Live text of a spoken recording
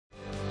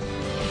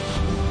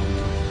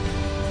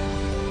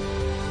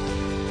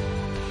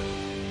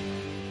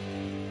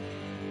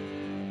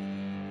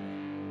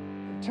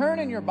turn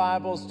in your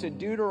Bibles to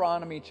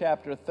Deuteronomy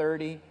chapter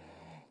 30.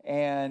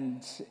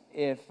 And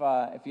if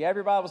you have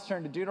your Bibles,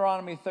 turn to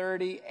Deuteronomy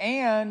 30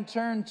 and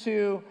turn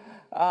to,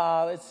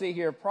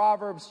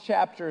 Proverbs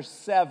chapter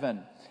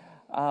 7.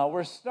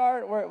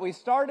 We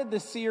started the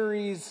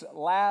series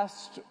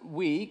last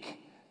week.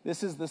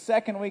 This is the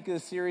second week of the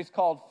series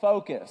called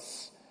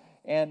Focus.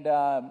 And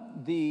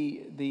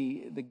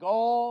the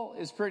goal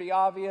is pretty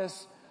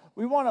obvious.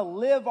 We want to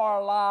live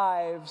our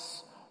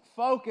lives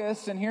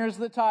focused, and here's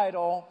the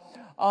title,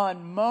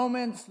 on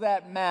moments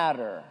that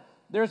matter.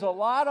 There's a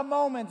lot of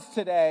moments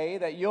today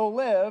that you'll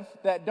live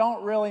that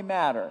don't really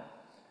matter.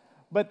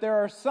 But there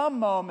are some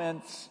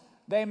moments,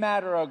 they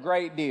matter a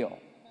great deal.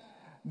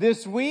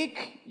 This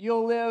week,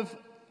 you'll live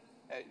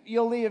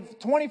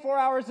 24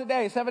 hours a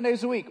day, 7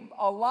 days a week.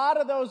 A lot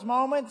of those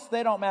moments,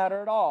 they don't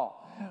matter at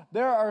all.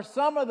 There are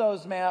some of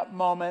those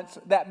moments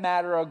that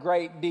matter a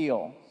great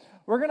deal.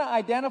 We're going to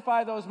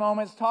identify those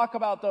moments, talk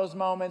about those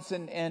moments,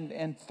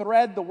 and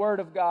thread the Word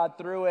of God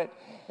through it,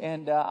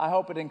 and I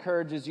hope it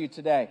encourages you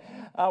today.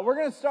 We're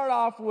going to start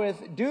off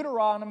with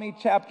Deuteronomy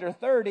chapter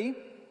 30.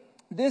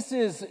 This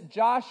is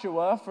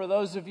Joshua. For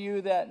those of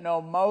you that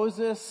know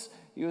Moses,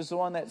 he was the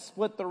one that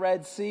split the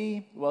Red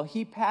Sea. Well,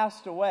 he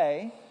passed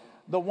away.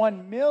 The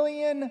 1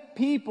 million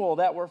people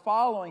that were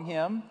following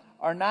him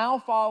are now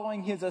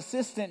following his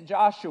assistant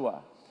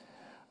Joshua.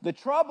 The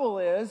trouble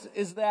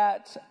is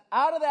that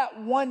out of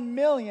that 1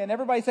 million,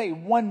 everybody say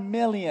 1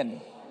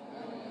 million.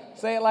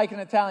 Say it like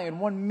an Italian,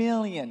 1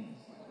 million.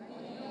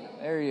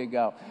 There you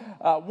go.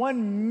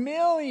 1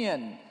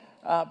 million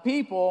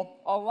people,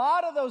 a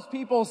lot of those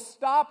people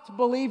stopped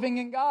believing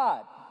in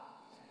God.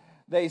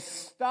 They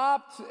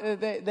stopped,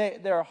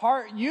 their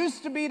heart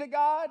used to be to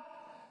God,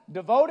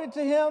 devoted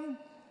to Him,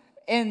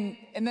 and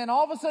then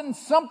all of a sudden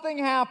something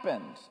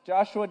happened.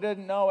 Joshua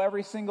didn't know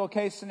every single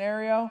case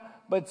scenario,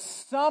 but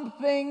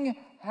something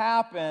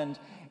happened,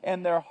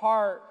 and their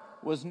heart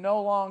was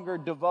no longer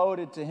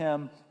devoted to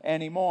Him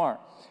anymore.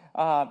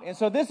 And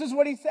so this is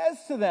what He says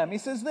to them. He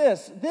says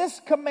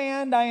this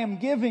command I am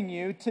giving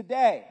you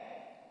today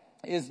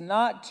is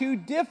not too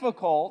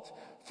difficult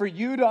for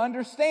you to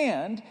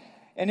understand,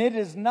 and it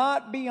is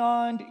not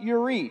beyond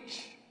your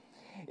reach.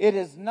 It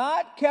is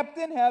not kept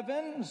in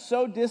heaven,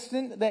 so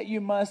distant that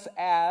you must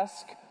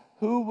ask,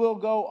 who will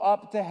go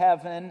up to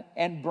heaven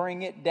and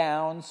bring it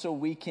down so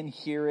we can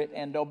hear it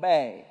and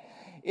obey?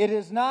 It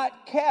is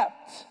not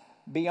kept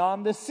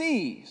beyond the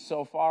sea,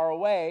 so far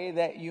away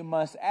that you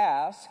must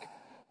ask,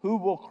 who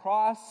will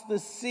cross the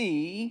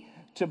sea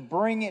to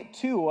bring it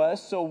to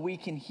us so we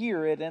can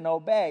hear it and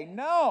obey?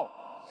 No,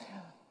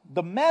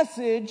 the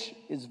message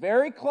is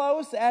very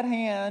close at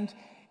hand.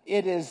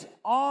 It is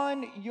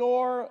on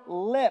your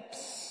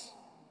lips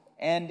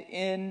and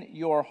in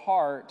your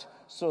heart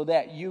so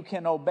that you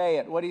can obey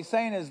it. What he's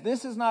saying is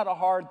this is not a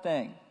hard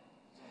thing.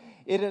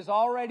 It is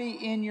already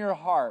in your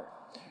heart.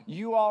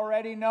 You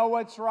already know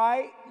what's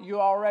right. You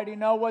already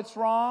know what's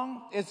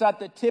wrong. It's at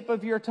the tip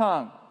of your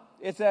tongue.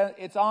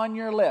 It's on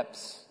your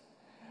lips.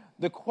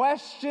 The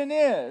question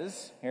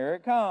is, here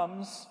it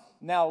comes,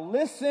 now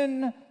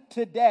listen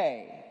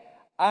today.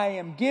 I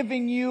am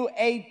giving you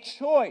a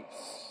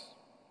choice,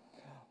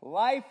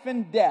 life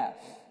and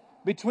death,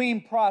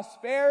 between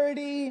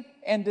prosperity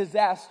and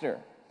disaster.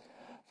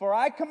 For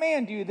I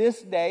command you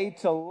this day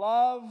to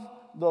love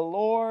the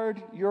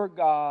Lord your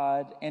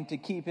God and to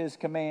keep His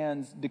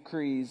commands,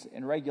 decrees,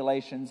 and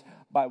regulations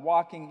by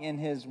walking in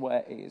His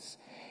ways.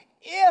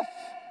 If,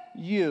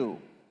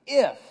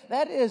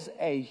 that is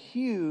a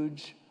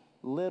huge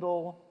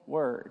little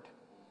word,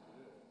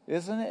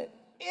 isn't it?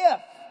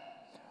 If.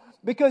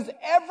 Because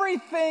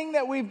everything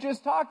that we've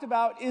just talked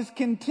about is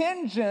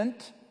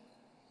contingent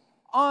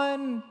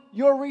on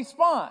your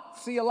response.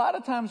 See, a lot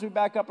of times we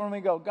back up and we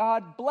go,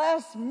 God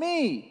bless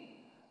me.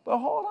 But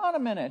hold on a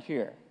minute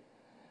here.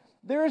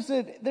 There's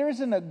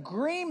an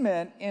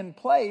agreement in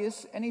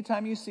place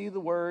anytime you see the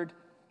word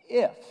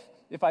if.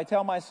 If I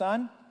tell my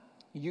son,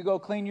 you go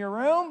clean your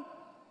room,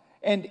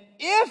 and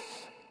if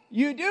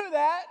you do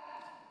that,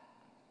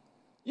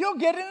 you'll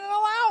get an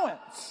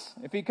allowance.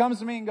 If he comes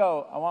to me and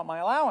go, I want my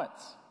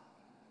allowance.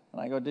 And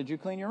I go, did you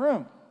clean your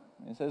room?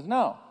 And he says,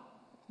 no.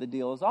 The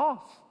deal is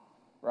off.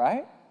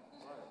 Right?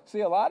 See,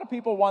 a lot of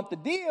people want the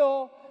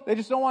deal. They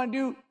just don't want to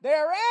do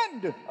their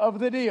end of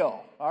the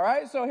deal. All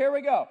right? So here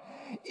we go.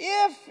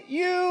 If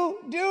you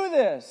do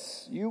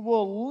this, you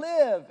will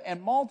live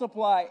and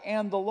multiply,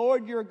 and the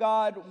Lord your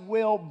God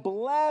will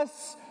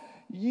bless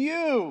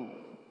you.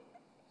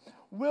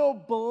 Will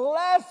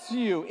bless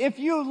you. If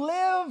you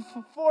live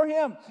for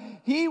Him,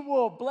 He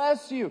will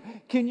bless you.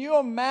 Can you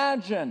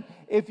imagine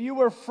if you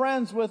were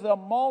friends with a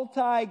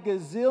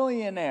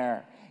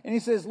multi-gazillionaire? And he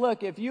says,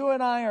 look, if you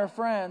and I are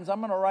friends,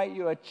 I'm going to write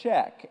you a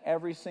check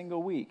every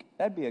single week.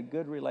 That'd be a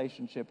good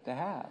relationship to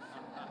have.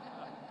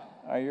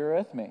 Are you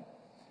with me?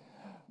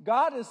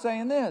 God is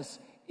saying this.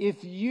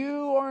 if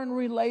you are in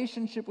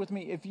relationship with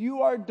me, if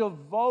you are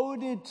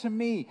devoted to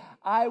me,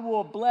 I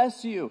will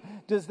bless you.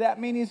 Does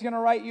that mean he's going to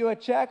write you a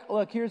check?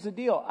 Look, here's the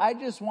deal. I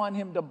just want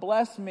him to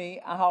bless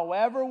me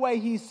however way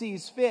he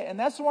sees fit. And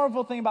that's the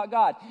wonderful thing about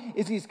God,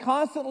 is he's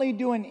constantly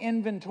doing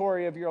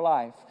inventory of your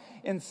life.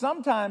 And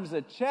sometimes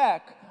a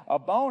check, a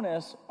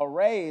bonus, a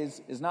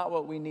raise is not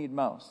what we need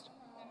most.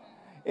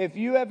 If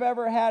you have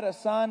ever had a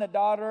son, a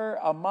daughter,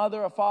 a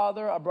mother, a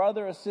father, a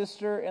brother, a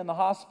sister in the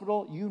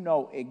hospital, you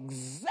know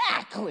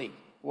exactly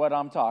what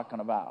I'm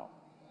talking about.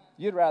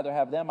 You'd rather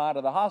have them out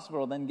of the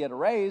hospital than get a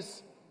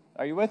raise.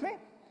 Are you with me?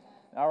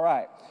 All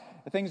right.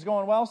 Are things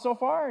going well so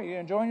far? Are you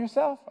enjoying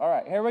yourself? All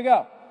right, here we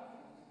go.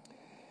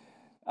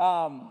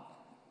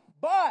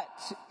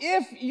 But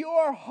if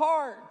your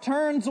heart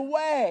turns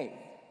away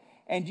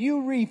and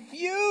you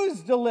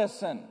refuse to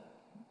listen,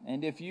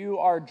 and if you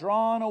are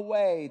drawn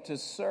away to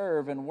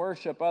serve and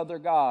worship other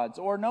gods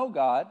or no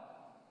God,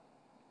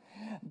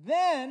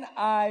 then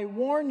I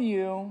warn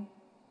you,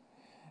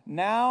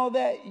 now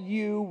that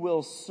you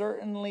will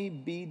certainly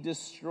be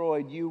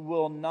destroyed. You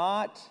will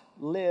not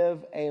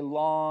live a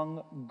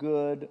long,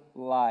 good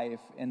life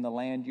in the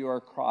land you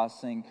are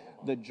crossing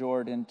the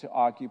Jordan to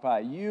occupy.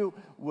 You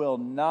will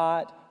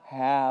not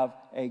have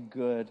a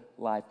good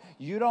life.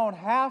 You don't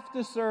have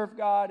to serve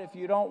God if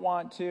you don't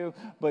want to,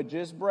 but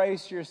just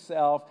brace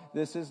yourself.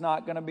 This is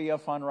not going to be a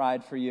fun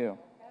ride for you.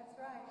 That's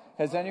right.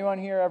 Has anyone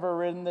here ever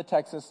ridden the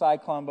Texas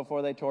Cyclone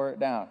before they tore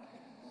it down?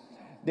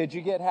 Did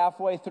you get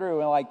halfway through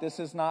and like, this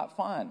is not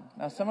fun?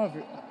 Now, some of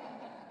you,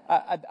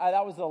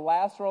 that was the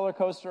last roller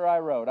coaster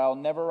I rode. I'll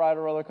never ride a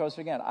roller coaster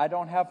again. I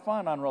don't have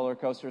fun on roller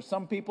coasters.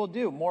 Some people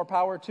do. More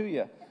power to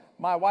you.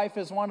 My wife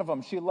is one of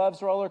them. She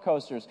loves roller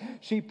coasters.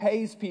 She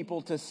pays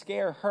people to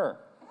scare her.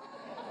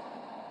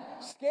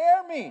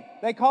 Scare me.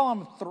 They call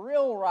them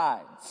thrill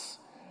rides.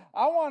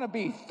 I want to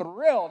be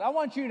thrilled. I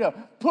want you to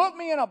put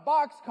me in a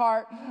box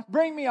cart,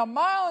 bring me a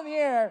mile in the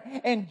air,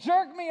 and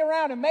jerk me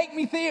around and make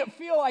me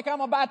feel like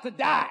I'm about to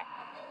die.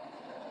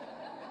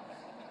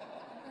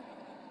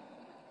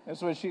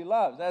 That's what she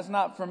loves. That's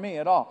not for me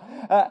at all.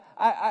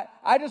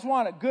 I just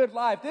want a good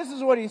life. This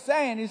is what he's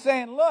saying. He's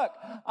saying, look,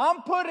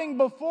 I'm putting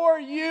before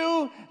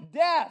you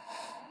death.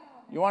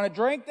 You want to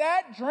drink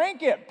that?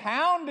 Drink it.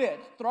 Pound it.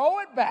 Throw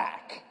it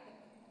back.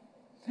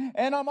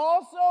 And I'm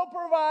also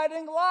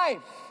providing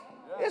life.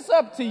 It's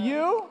up to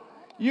you.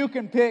 You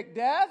can pick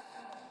death.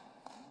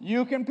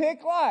 You can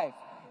pick life.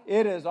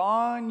 It is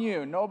on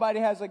you. Nobody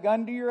has a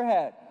gun to your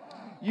head.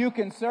 You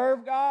can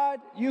serve God.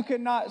 You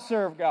cannot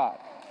serve God.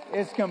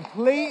 It's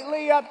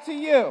completely up to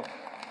you.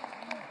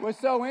 What's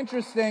so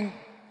interesting,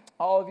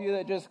 all of you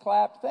that just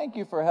clapped, thank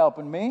you for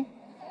helping me.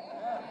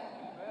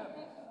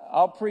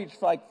 I'll preach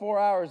for like 4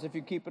 hours if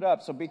you keep it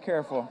up, so be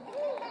careful.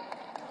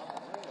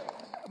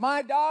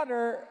 My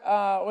daughter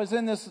was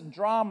in this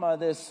drama,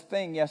 this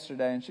thing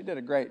yesterday, and she did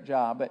a great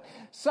job. But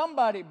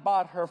somebody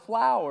bought her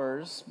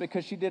flowers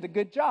because she did a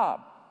good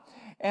job.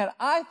 And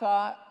I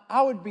thought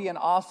I would be an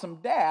awesome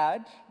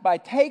dad by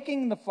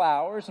taking the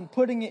flowers and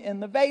putting it in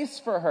the vase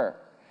for her.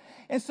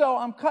 And so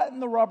I'm cutting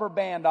the rubber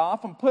band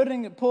off. I'm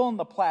pulling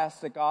the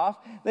plastic off.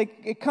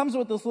 It comes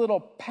with this little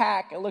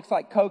pack. It looks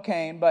like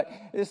cocaine, but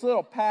this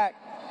little pack.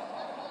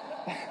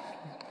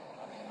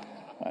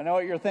 I know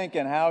what you're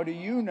thinking. How do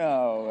you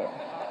know?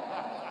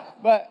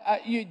 But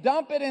you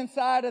dump it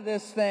inside of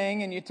this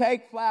thing, and you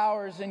take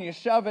flowers and you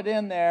shove it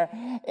in there.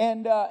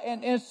 And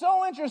it's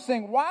so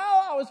interesting. While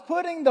I was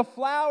putting the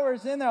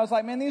flowers in there, I was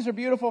like, man, these are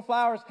beautiful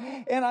flowers.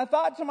 And I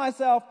thought to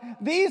myself,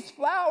 these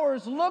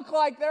flowers look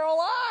like they're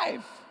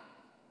alive.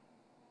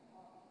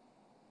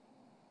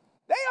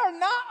 They are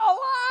not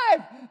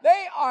alive.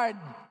 They are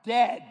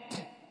dead.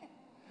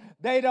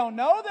 They don't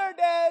know they're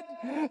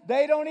dead.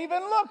 They don't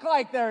even look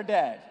like they're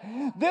dead.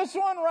 This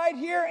one right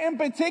here in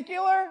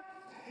particular,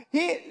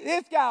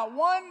 it's got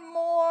one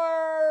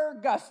more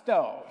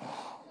gusto.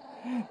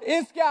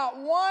 It's got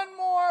one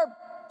more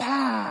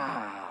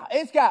pow.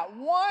 It's got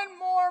one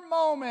more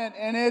moment,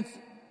 and it's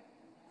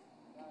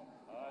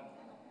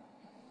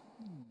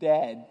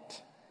dead.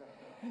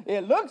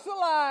 It looks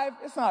alive.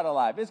 It's not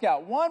alive. It's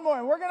got one more.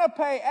 And we're going to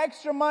pay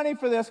extra money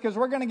for this because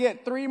we're going to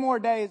get 3 more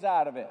days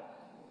out of it.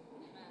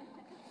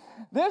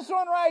 This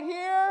one right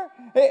here,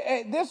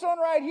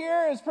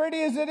 as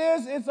pretty as it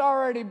is, it's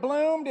already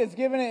bloomed. It's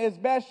given it its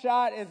best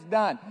shot. It's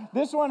done.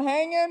 This one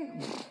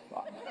hanging,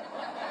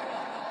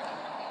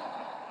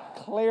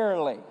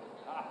 clearly.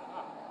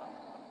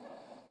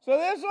 So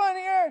this one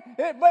here,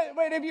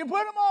 but if you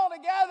put them all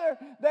together,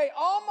 they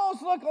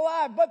almost look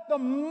alive. But the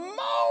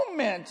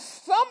moment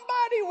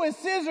somebody with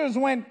scissors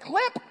went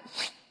clip,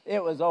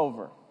 it was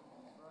over.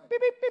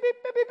 Beep, beep, beep,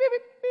 beep, beep, beep,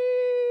 beep, beep.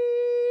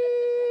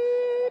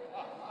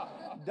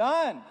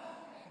 Done.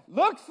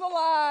 Looks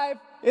alive,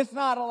 it's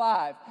not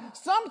alive.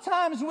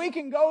 Sometimes we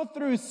can go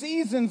through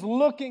seasons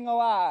looking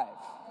alive.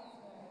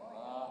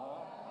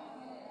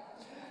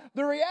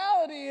 The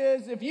reality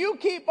is, if you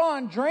keep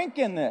on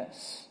drinking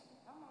this,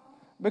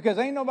 because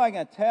ain't nobody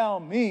going to tell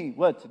me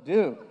what to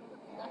do.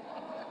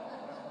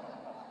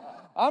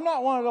 I'm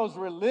not one of those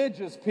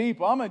religious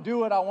people. I'm going to do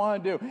what I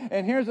want to do.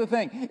 And here's the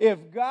thing.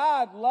 If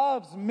God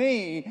loves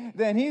me,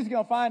 then he's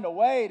going to find a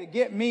way to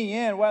get me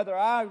in, whether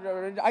I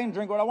can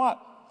drink what I want.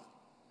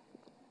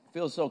 It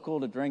feels so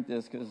cool to drink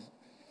this because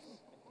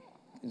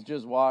it's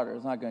just water.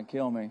 It's not going to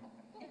kill me.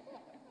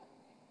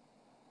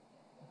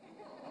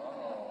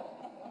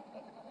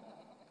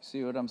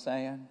 See what I'm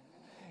saying?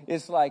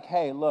 It's like,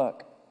 hey,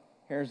 look,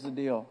 here's the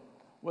deal.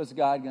 Was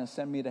God going to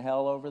send me to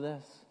hell over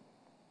this?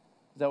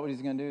 Is that what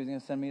he's going to do? He's going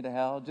to send me to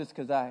hell just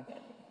because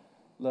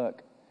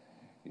look,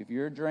 if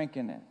you're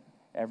drinking it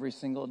every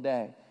single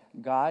day,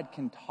 God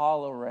can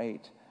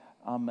tolerate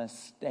a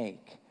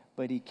mistake,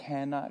 but he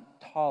cannot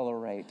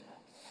tolerate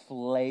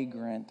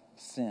flagrant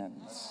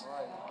sins.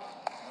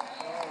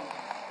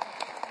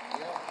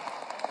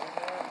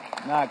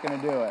 Not going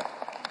to do it.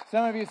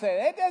 Some of you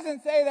say, it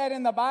doesn't say that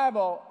in the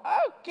Bible.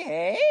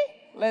 Okay,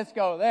 let's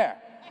go there.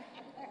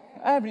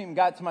 I haven't even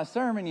got to my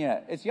sermon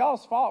yet. It's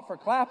y'all's fault for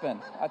clapping.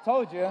 I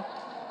told you.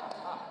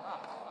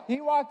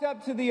 He walked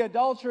up to the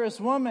adulterous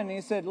woman. And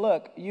he said,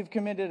 look, you've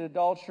committed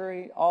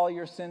adultery. All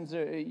your sins,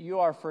 you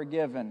are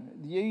forgiven.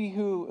 Ye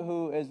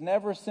who has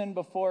never sinned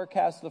before,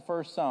 cast the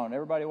first stone.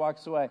 Everybody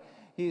walks away.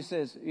 He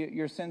says,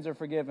 your sins are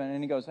forgiven.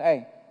 And he goes,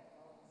 hey,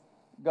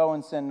 go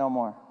and sin no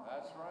more.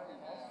 That's right.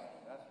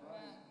 That's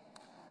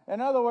right.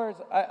 In other words,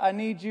 I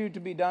need you to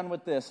be done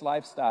with this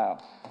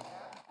lifestyle.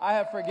 I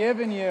have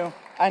forgiven you.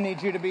 I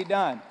need you to be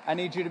done. I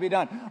need you to be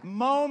done.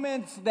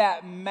 Moments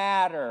that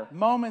matter.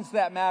 Moments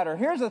that matter.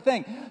 Here's the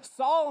thing.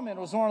 Solomon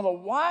was one of the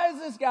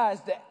wisest guys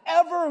to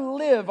ever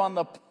live on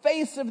the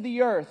face of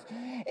the earth.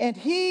 And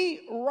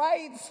he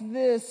writes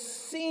this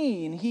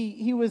scene.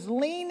 He was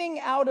leaning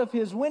out of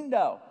his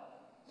window,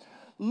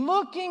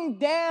 looking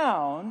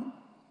down.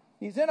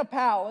 He's in a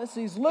palace.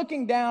 He's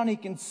looking down. He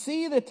can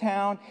see the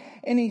town.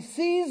 And he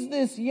sees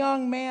this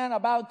young man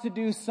about to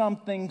do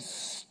something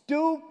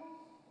stupid.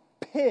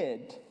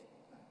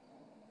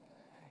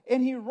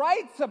 And he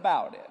writes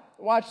about it.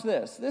 Watch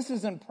this. This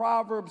is in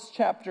Proverbs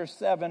chapter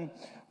 7,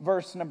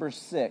 verse number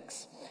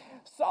 6.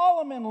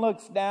 Solomon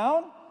looks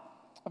down,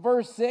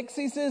 verse 6.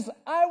 He says,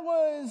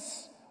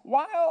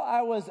 while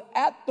I was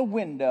at the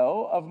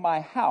window of my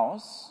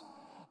house,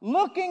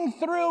 looking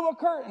through a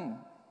curtain,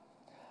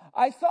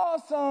 I saw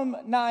some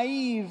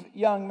naive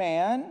young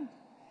man,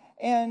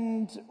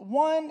 and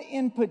one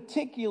in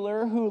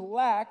particular who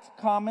lacked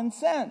common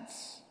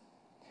sense.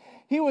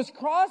 He was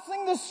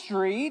crossing the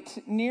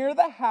street near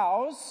the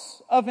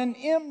house of an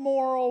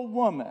immoral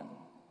woman.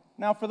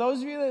 Now, for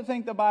those of you that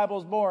think the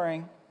Bible's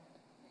boring,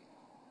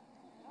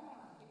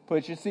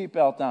 put your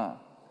seatbelt on.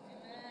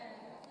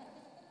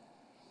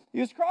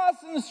 He was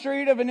crossing the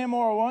street of an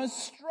immoral woman,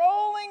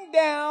 strolling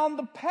down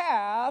the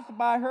path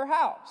by her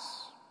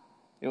house.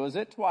 It was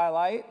at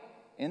twilight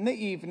in the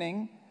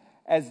evening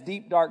as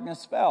deep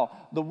darkness fell.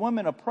 The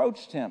woman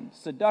approached him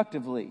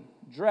seductively,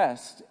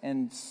 dressed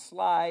and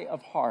sly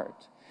of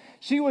heart.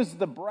 She was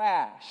the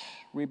brash,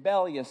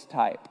 rebellious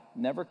type,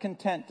 never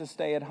content to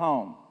stay at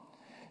home.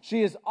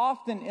 She is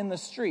often in the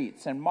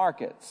streets and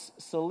markets,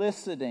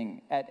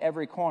 soliciting at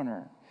every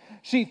corner.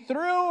 She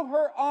threw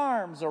her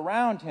arms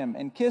around him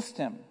and kissed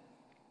him.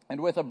 And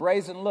with a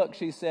brazen look,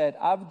 she said,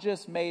 I've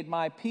just made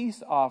my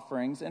peace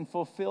offerings and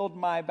fulfilled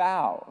my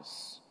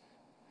vows.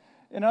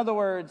 In other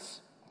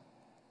words,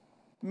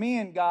 me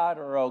and God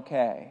are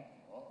okay.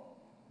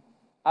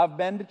 I've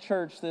been to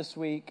church this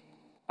week.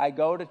 I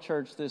go to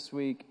church this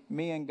week.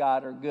 Me and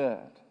God are good.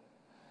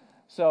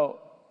 So,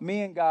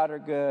 me and God are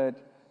good.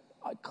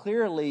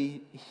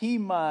 Clearly, he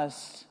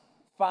must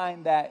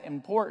find that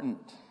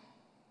important.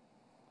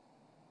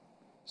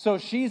 So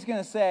she's going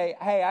to say,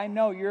 hey, I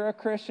know you're a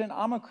Christian.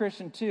 I'm a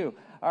Christian too.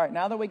 All right,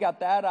 now that we got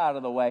that out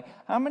of the way,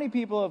 how many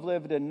people have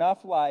lived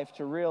enough life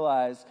to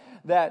realize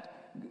that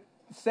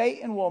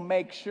Satan will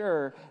make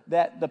sure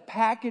that the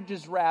package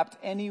is wrapped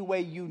any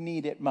way you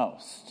need it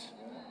most?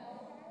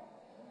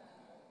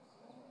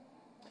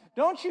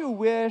 Don't you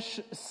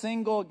wish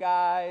single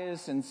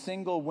guys and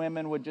single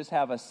women would just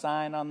have a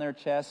sign on their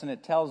chest and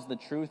it tells the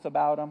truth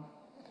about them?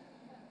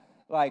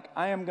 Like,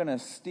 I am going to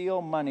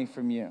steal money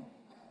from you.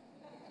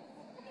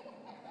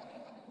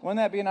 Wouldn't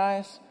that be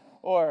nice?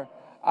 Or,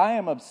 I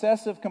am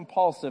obsessive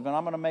compulsive and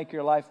I'm going to make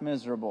your life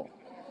miserable.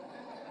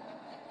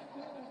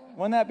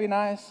 Wouldn't that be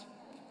nice?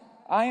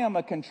 I am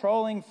a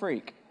controlling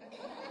freak.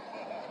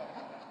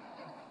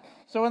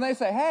 So when they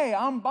say, hey,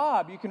 I'm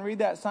Bob, you can read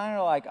that sign and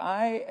they're like,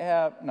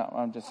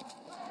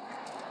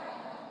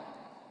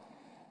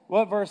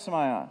 What verse am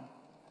I on?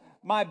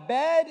 My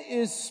bed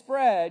is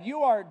spread.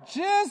 You are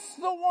just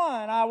the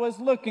one I was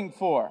looking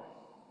for.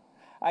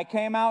 I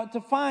came out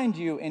to find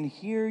you, and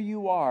here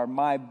you are.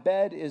 My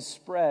bed is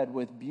spread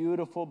with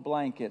beautiful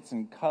blankets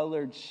and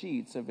colored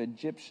sheets of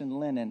Egyptian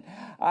linen.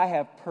 I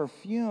have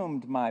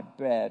perfumed my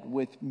bed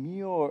with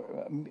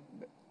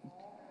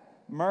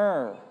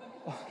myrrh.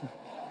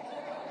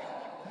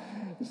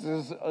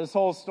 This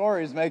whole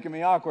story is making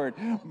me awkward.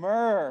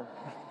 Myrrh,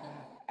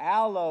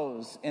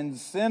 aloes, and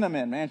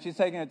cinnamon. Man, she's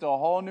taking it to a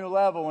whole new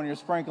level when you're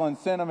sprinkling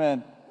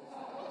cinnamon.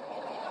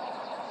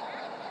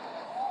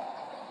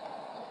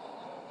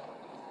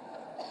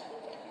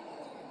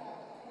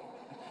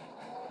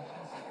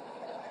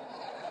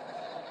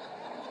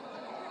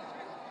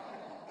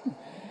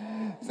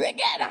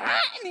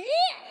 hot in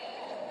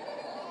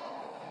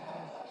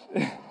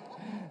here.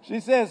 She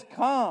says,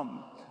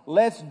 come,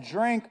 let's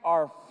drink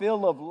our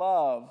fill of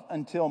love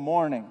until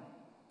morning.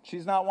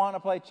 She's not wanting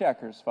to play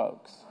checkers,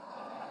 folks.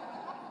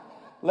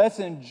 Let's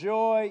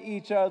enjoy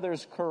each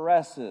other's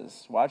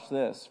caresses. Watch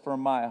this. For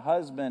my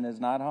husband is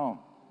not home.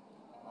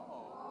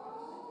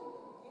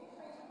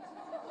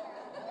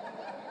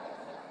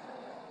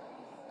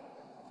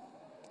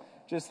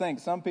 Just think,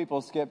 some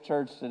people skip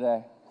church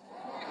today.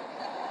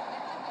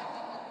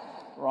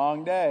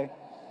 Wrong day.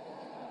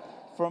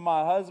 For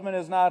my husband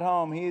is not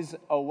home. He's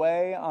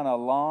away on a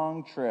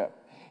long trip.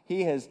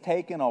 He has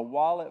taken a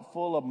wallet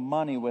full of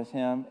money with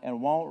him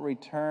and won't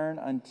return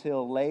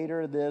until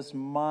later this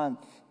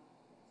month.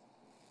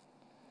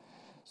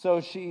 So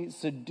she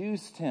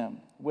seduced him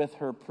with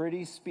her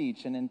pretty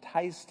speech and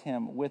enticed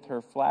him with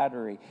her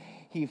flattery.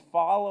 He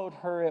followed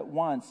her at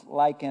once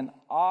like an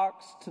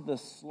ox to the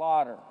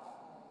slaughter.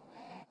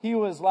 He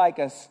was like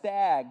a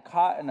stag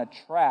caught in a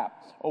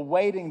trap,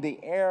 awaiting the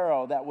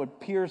arrow that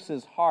would pierce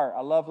his heart. I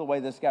love the way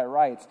this guy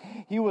writes.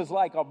 He was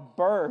like a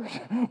bird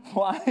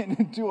flying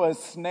into a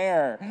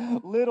snare,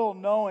 little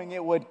knowing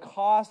it would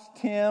cost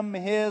him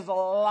his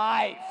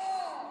life.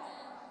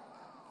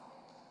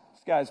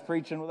 This guy's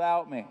preaching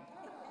without me.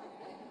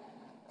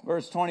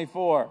 Verse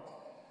 24.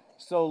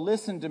 So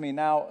listen to me.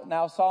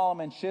 Now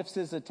Solomon shifts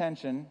his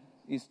attention.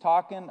 He's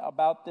talking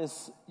about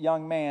this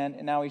young man,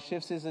 and now he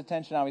shifts his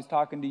attention. Now he's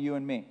talking to you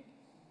and me.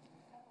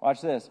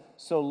 Watch this.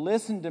 So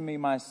listen to me,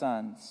 my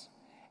sons,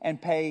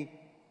 and pay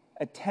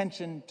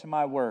attention to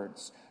my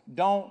words.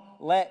 Don't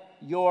let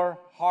your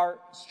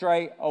heart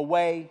stray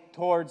away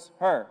towards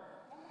her.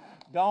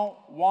 Don't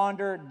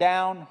wander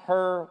down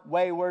her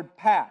wayward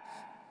path,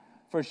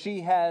 for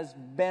she has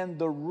been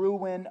the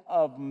ruin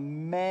of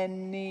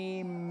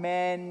many,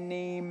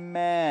 many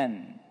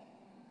men.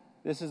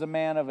 This is a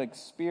man of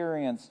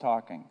experience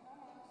talking.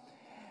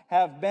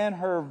 Have been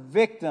her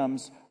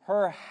victims.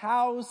 Her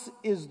house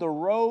is the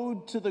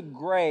road to the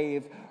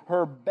grave.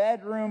 Her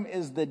bedroom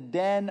is the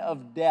den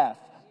of death.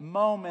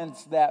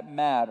 Moments that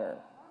matter.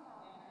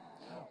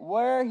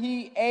 Where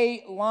he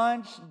ate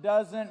lunch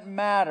doesn't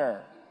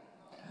matter.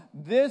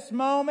 This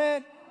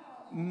moment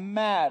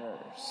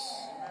matters.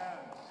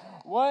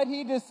 What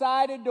he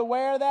decided to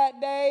wear that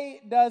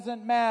day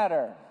doesn't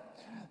matter.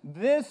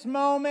 This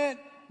moment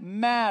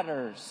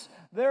matters.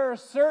 There are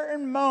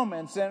certain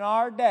moments in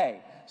our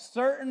day,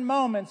 certain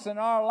moments in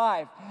our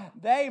life,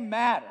 they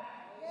matter.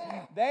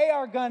 They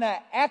are going to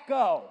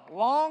echo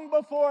long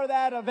before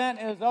that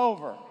event is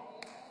over.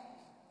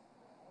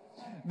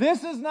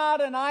 This is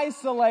not an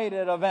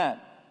isolated event.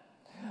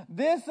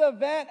 This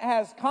event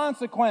has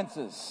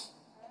consequences.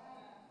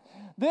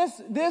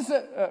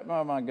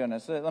 Oh my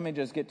goodness, let me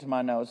just get to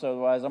my notes,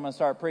 otherwise I'm going to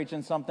start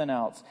preaching something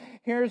else.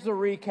 Here's the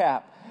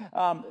recap.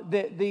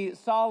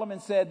 Solomon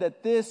said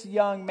that this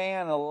young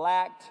man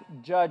lacked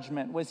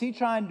judgment. Was he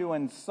trying to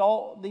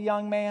insult the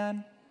young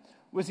man?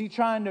 Was he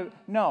trying to?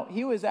 No,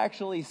 he was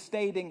actually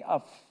stating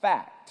a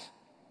fact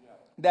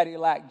that he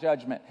lacked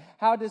judgment.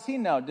 How does he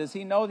know? Does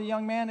he know the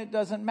young man? It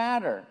doesn't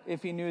matter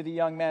if he knew the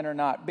young man or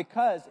not,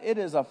 because it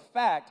is a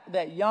fact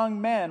that young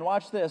men,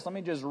 watch this, let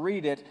me just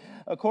read it,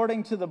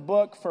 according to the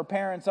book For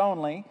Parents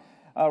Only,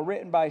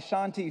 written by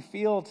Shanti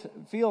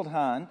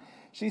Fieldhan,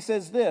 she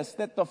says this,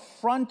 that the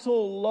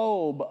frontal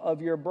lobe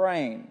of your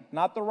brain,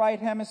 not the right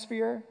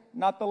hemisphere,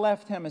 not the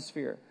left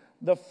hemisphere,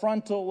 the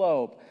frontal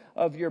lobe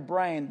of your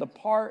brain, the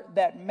part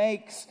that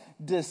makes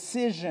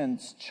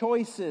decisions,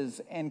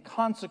 choices, and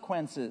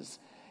consequences,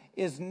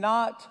 is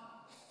not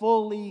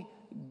fully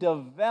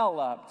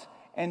developed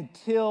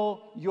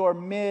until your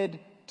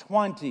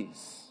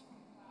mid-20s.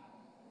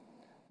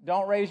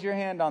 Don't raise your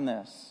hand on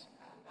this.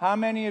 How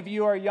many of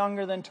you are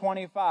younger than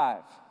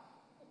 25?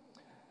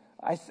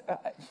 I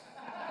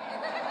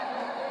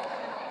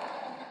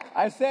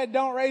said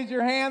don't raise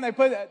your hand.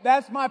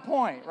 That's my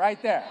point right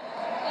there.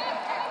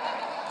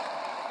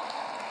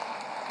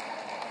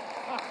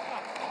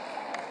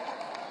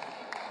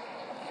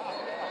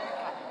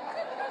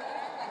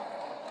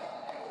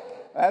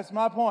 That's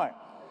my point.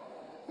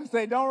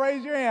 Say, don't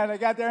raise your hand. They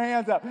got their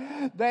hands up.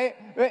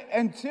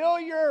 Until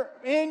you're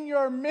in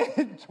your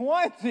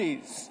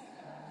mid-20s,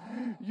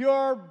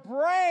 your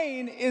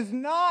brain is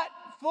not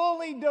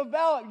fully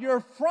developed. Your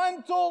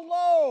frontal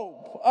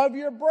lobe of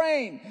your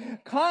brain,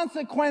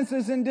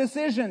 consequences and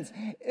decisions,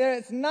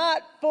 it's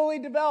not fully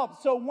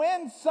developed. So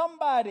when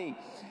somebody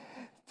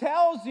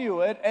tells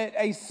you,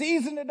 a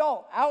seasoned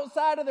adult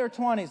outside of their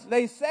 20s,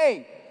 they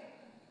say,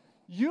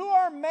 you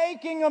are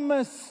making a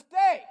mistake,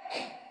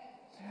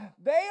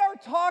 they are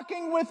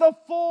talking with a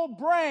full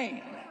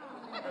brain.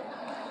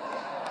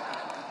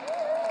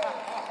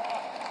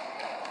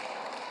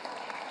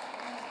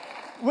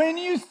 When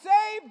you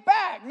say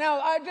back,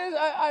 now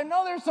I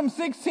know there's some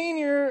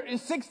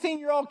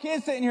 16-year-old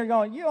kids sitting here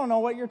going, you don't know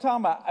what you're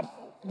talking about.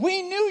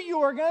 We knew you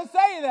were going to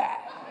say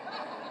that.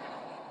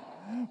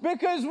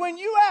 Because when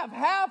you have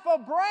half a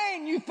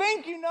brain, you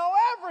think you know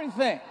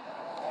everything.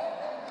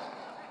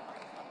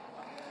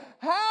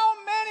 How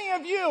many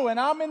many of you, and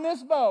I'm in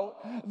this boat,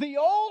 the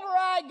older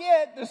I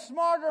get, the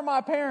smarter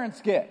my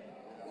parents get.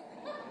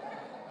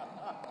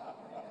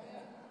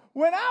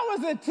 When I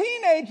was a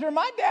teenager,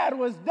 my dad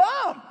was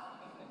dumb.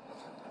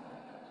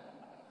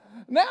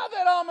 Now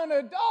that I'm an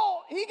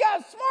adult, he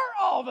got smart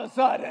all of a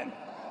sudden.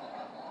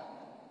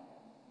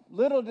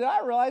 Little did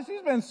I realize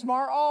he's been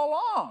smart all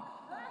along.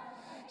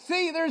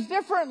 See, there's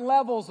different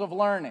levels of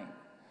learning.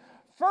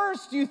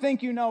 First, you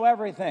think you know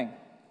everything.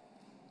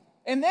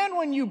 And then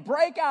when you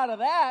break out of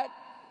that,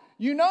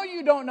 you know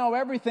you don't know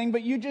everything,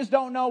 but you just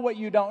don't know what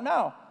you don't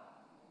know.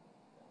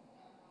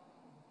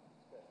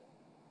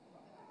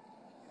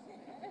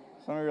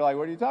 Some of you are like,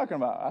 what are you talking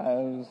about?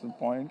 This is the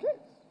point in case.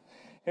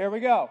 Here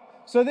we go.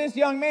 So this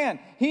young man,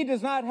 he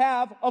does not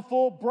have a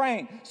full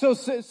brain.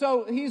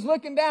 So he's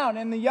looking down,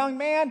 and the young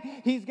man,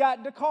 he's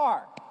got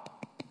Dakar.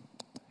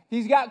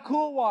 He's got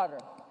Cool Water.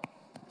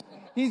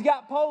 He's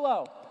got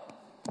Polo.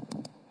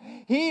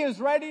 He is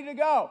ready to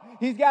go.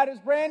 He's got his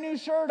brand new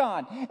shirt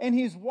on, and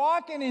he's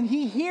walking, and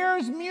he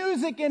hears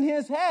music in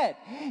his head.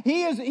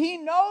 He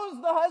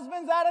knows the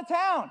husband's out of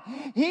town.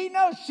 He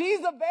knows she's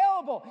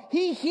available.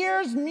 He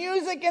hears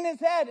music in his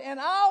head, and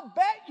I'll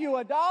bet you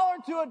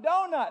 $1 to a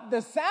donut,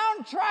 the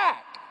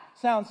soundtrack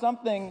sounds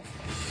something.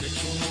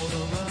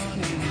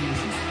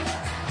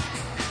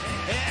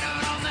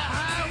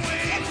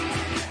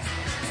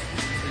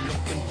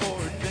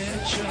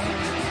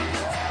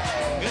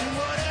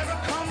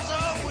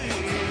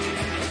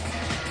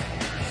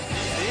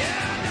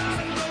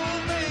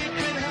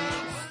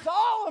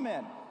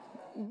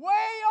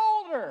 Way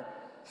older,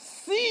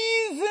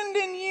 seasoned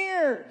in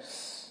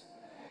years.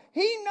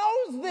 He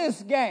knows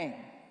this game.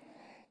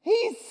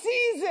 He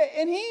sees it,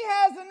 and he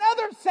has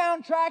another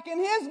soundtrack in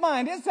his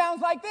mind. It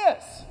sounds like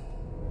this.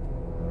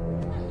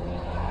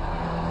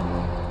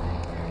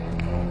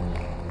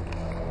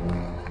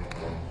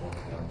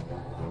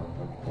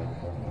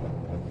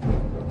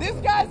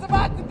 This guy's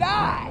about to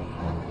die.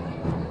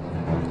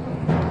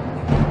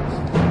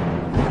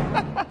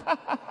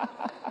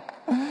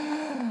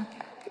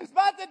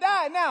 To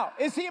die. Now,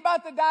 is he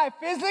about to die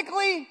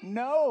physically?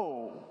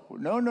 No.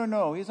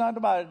 He's not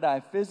about to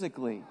die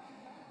physically.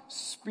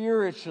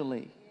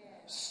 Spiritually,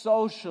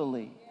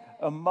 socially,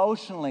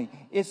 emotionally.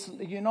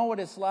 You know what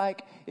it's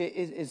like?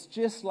 It's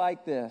just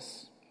like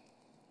this.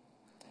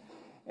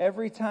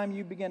 Every time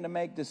you begin to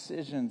make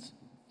decisions,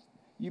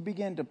 you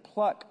begin to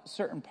pluck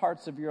certain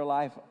parts of your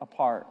life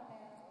apart.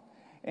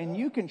 And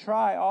you can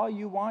try all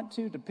you want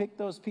to pick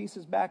those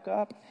pieces back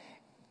up.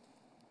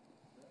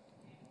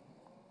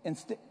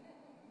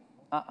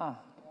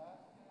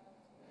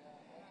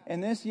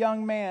 And this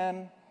young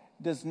man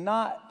does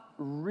not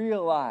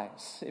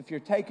realize, if you're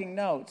taking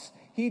notes,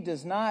 he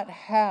does not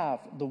have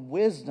the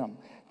wisdom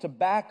to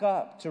back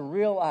up, to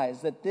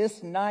realize that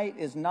this night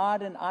is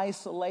not an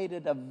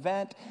isolated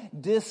event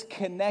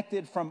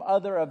disconnected from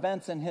other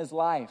events in his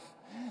life.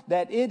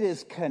 That it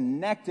is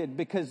connected,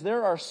 because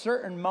there are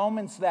certain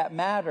moments that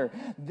matter.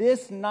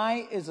 This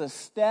night is a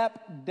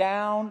step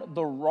down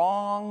the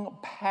wrong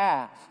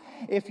path.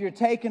 If you're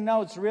taking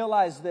notes,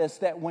 realize this,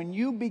 that when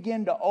you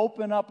begin to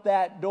open up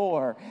that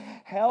door,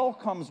 hell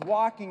comes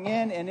walking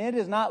in, and it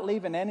is not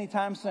leaving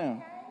anytime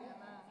soon.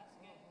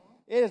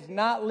 It is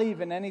not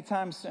leaving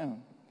anytime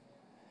soon.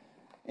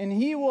 And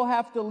he will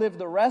have to live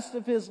the rest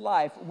of his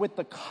life with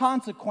the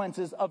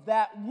consequences of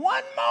that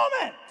one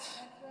moment.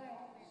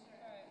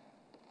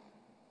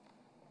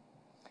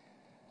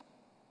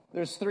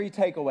 There's 3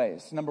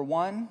 takeaways. Number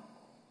 1,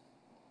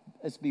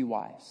 let's be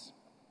wise.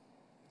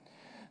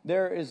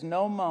 There is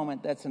no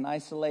moment that's an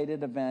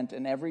isolated event,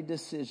 and every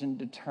decision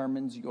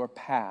determines your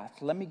path.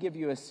 Let me give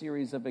you a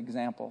series of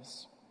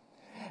examples.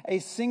 A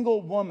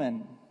single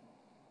woman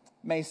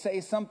may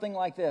say something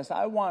like this: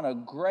 I want a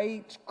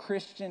great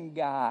Christian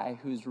guy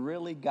who's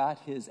really got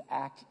his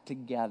act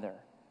together.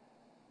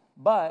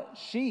 But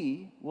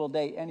she will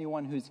date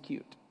anyone who's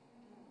cute.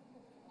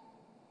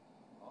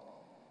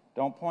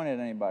 Don't point at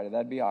anybody,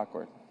 that'd be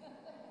awkward.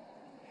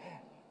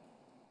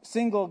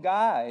 Single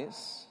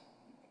guys,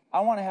 I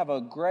want to have a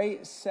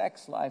great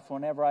sex life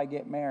whenever I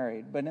get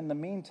married, but in the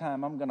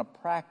meantime, I'm going to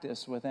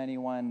practice with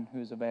anyone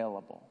who's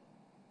available.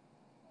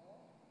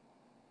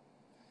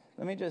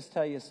 Let me just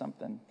tell you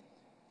something.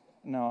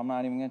 No, I'm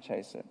not even going to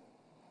chase it.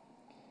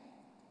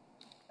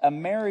 A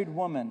married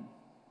woman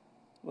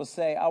will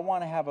say, I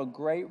want to have a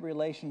great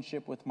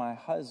relationship with my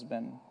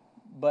husband,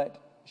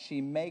 but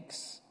she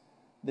makes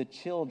the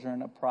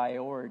children a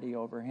priority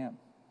over him.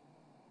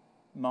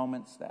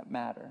 Moments that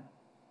matter.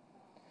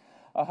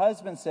 A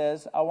husband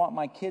says, I want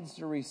my kids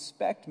to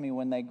respect me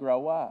when they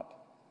grow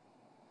up.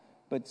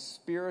 But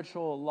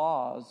spiritual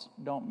laws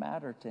don't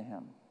matter to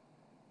him.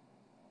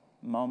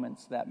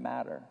 Moments that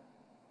matter.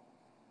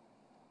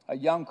 A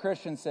young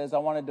Christian says, I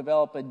want to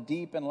develop a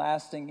deep and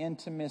lasting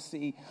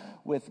intimacy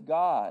with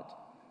God.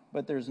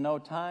 But there's no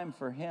time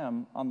for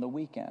him on the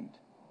weekend.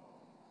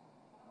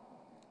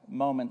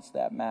 Moments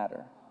that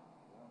matter.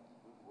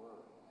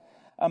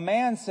 A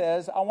man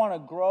says, I want to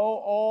grow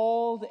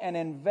old and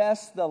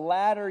invest the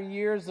latter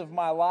years of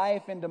my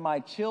life into my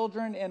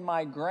children and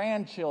my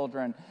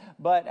grandchildren.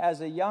 But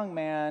as a young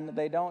man,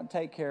 they don't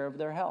take care of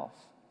their health.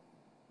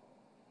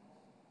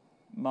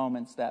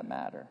 Moments that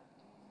matter.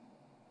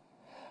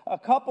 A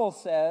couple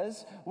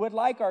says, would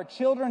like our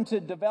children to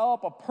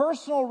develop a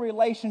personal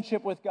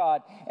relationship with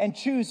God and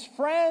choose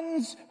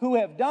friends who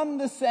have done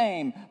the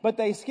same, but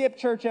they skip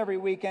church every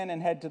weekend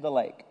and head to the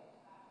lake.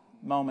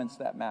 Moments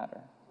that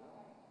matter.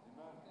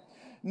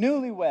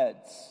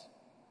 Newlyweds,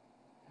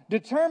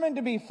 determined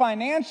to be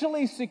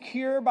financially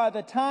secure by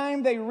the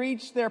time they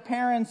reach their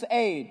parents'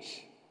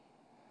 age,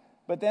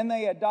 but then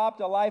they adopt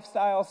a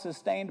lifestyle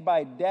sustained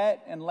by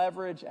debt and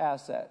leverage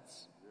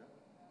assets.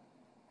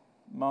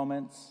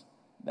 Moments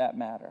that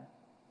matter.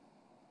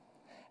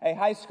 A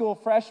high school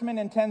freshman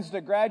intends to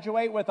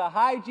graduate with a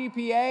high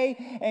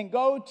GPA and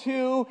go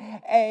to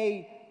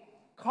a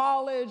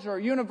college or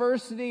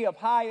university of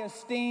high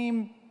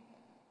esteem,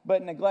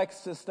 but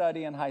neglects to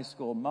study in high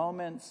school.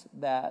 Moments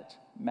that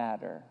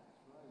matter.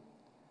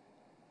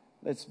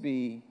 Let's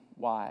be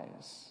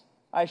wise.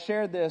 I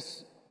shared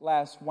this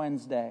last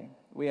Wednesday.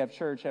 We have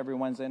church every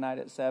Wednesday night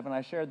at 7.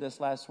 I shared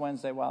this last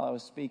Wednesday while I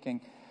was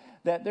speaking,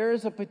 that there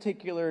is a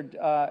particular,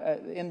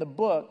 in the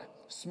book,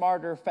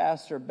 Smarter,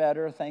 Faster,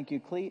 Better. Thank you,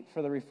 Cleet,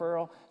 for the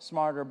referral.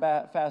 Smarter,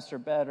 Faster,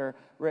 Better,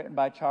 written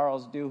by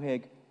Charles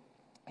Duhigg.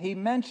 He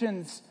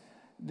mentions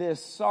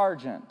this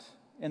sergeant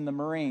in the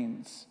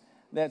Marines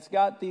that's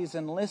got these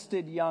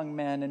enlisted young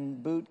men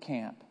in boot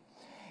camp.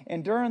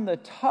 And during the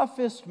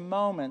toughest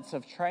moments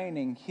of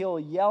training, he'll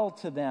yell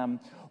to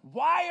them,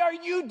 "Why are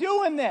you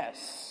doing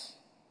this?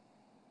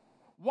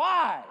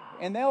 Why?"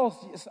 And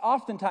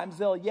oftentimes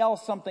they'll yell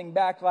something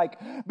back like,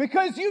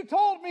 "Because you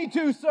told me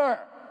to, sir."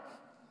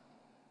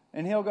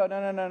 And he'll go,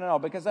 no,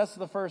 because that's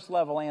the first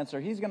level answer.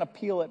 He's going to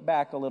peel it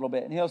back a little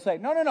bit. And he'll say,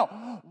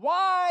 no.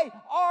 Why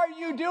are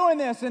you doing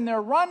this? And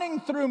they're running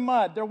through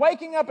mud. They're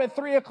waking up at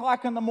 3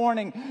 o'clock in the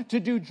morning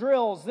to do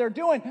drills. They're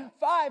doing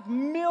 5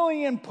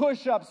 million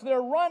push-ups. They're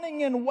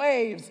running in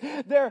waves.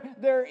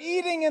 They're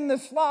eating in the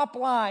slop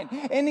line.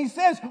 And he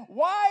says,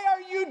 why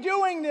are you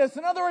doing this?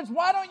 In other words,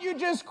 why don't you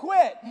just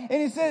quit? And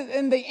he says,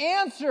 and the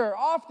answer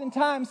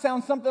oftentimes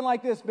sounds something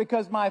like this: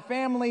 because my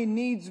family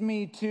needs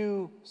me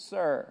to,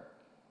 sir.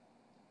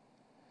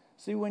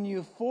 See, when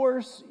you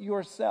force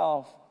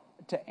yourself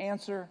to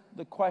answer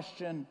the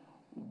question,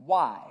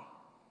 why,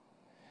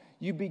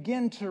 you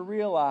begin to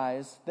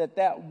realize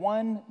that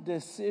one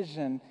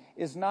decision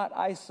is not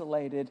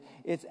isolated.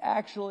 It's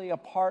actually a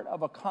part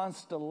of a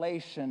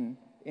constellation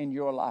in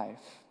your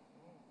life.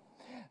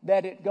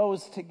 That it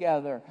goes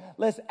together.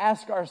 Let's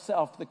ask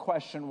ourselves the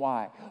question,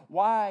 why?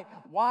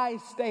 Why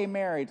stay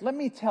married? Let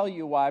me tell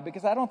you why,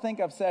 because I don't think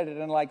I've said it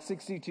in like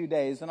 62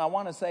 days, and I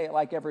want to say it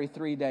like every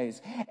 3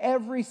 days.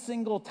 Every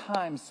single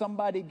time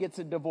somebody gets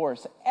a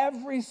divorce,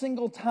 every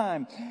single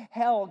time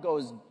hell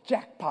goes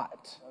jackpot.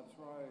 That's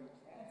right.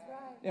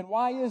 And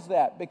why is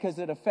that? Because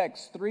it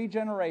affects 3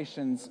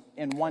 generations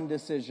in one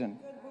decision.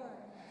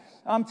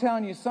 I'm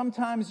telling you,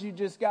 sometimes you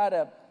just got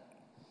to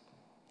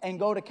and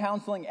go to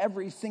counseling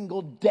every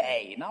single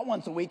day. Not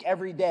once a week,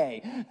 every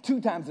day. 2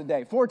 times a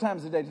day, 4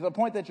 times a day, to the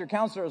point that your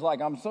counselor is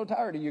like, I'm so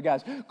tired of you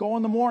guys. Go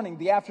in the morning,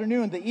 the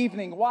afternoon, the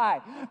evening.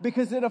 Why?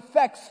 Because it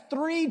affects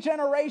 3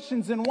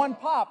 generations in one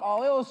pop.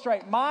 I'll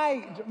illustrate.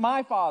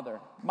 My father,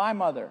 my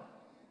mother,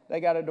 they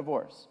got a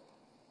divorce.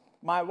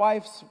 My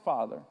wife's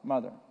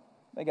mother,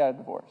 they got a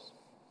divorce.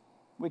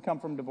 We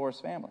come from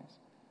divorced families.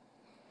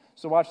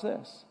 So watch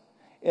this.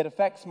 It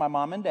affects my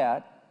mom and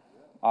dad,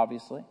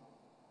 obviously.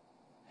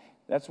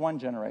 That's 1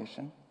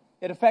 generation.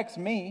 It affects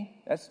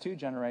me. That's 2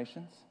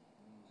 generations.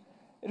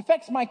 It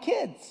affects my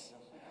kids.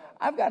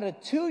 I've got a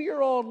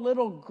 2-year-old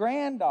little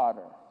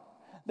granddaughter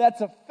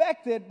that's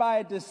affected by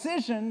a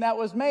decision that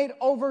was made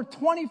over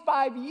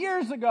 25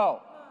 years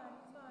ago.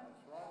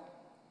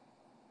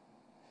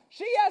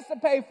 She has to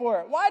pay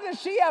for it. Why does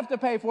she have to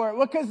pay for it?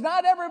 Because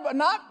not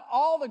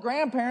all the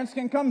grandparents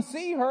can come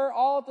see her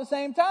all at the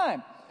same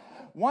time.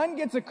 One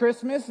gets a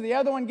Christmas, the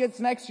other one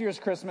gets next year's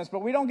Christmas, but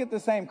we don't get the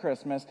same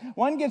Christmas.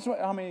 One gets,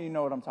 how many of you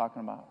know what I'm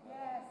talking about?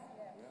 Yes.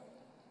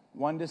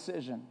 One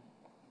decision.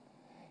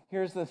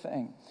 Here's the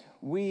thing.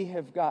 We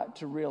have got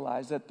to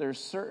realize that there's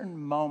certain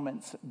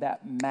moments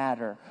that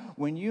matter.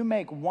 When you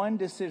make one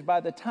decision,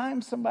 by the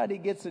time somebody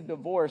gets a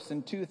divorce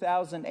in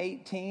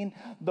 2018,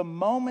 the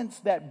moments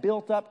that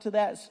built up to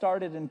that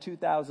started in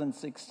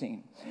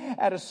 2016.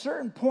 At a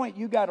certain point,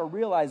 you got to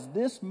realize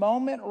this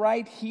moment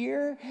right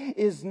here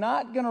is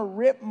not going to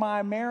rip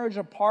my marriage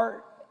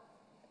apart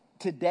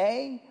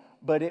today,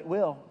 but it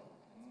will.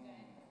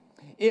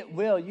 It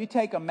will. You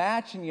take a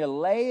match and you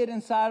lay it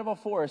inside of a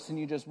forest and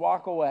you just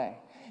walk away.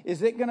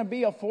 Is it going to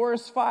be a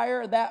forest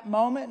fire at that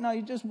moment? No,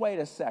 you just wait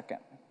a second.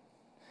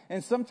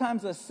 And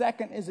sometimes a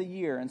second is a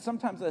year, and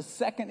sometimes a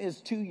second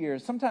is 2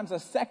 years, sometimes a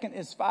second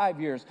is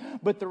 5 years.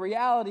 But the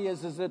reality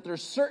is that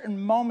there's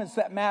certain moments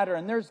that matter,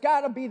 and there's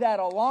got to be that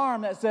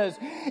alarm that says,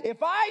 if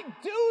I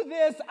do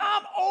this,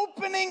 I'm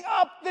opening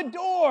up the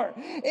door,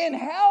 and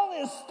hell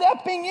is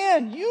stepping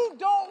in. You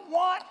don't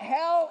want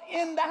hell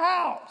in the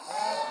house.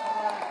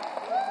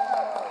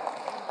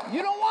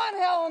 You don't want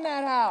hell in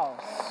that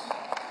house.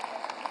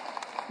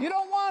 You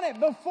don't want it.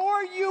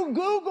 Before you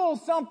Google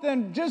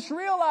something, just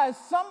realize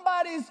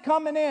somebody's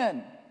coming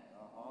in.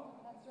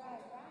 That's right.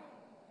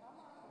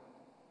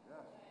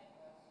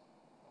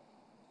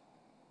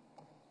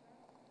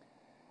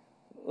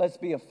 Let's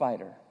be a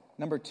fighter.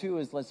 Number 2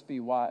 is let's be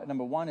wise.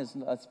 Number 1 is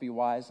let's be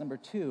wise. Number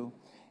 2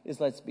 is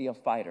let's be a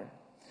fighter.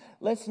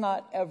 Let's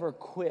not ever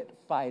quit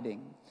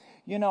fighting.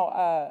 You know,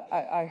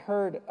 I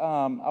heard,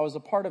 I was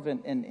a part of an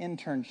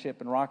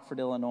internship in Rockford,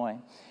 Illinois.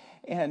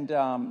 And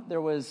there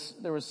was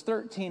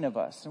 13 of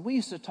us, and we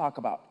used to talk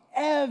about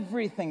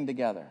everything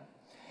together.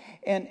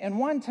 And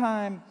one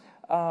time,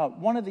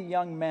 one of the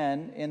young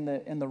men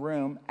in the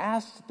room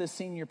asked the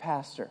senior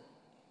pastor,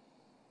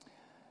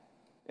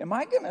 am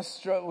I going to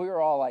struggle? We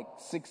were all like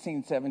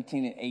 16,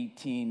 17, and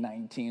 18,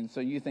 19, so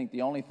you think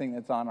the only thing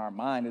that's on our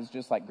mind is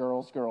just like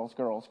girls, girls,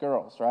 girls,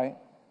 girls, right?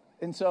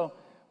 And so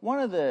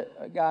one of the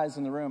guys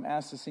in the room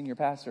asked the senior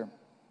pastor,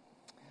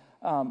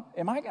 am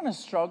I going to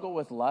struggle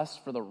with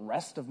lust for the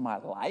rest of my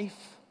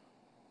life?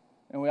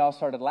 And we all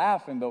started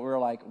laughing, but we were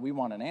like, we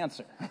want an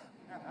answer.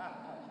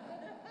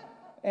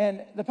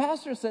 And the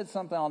pastor said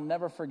something I'll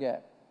never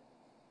forget.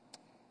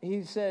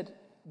 He said,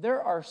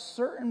 there are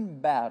certain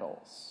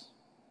battles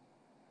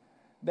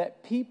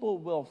that people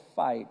will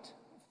fight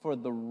for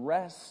the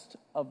rest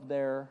of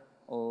their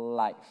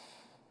life.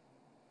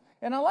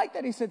 And I like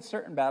that he said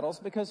certain battles,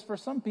 because for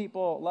some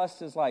people,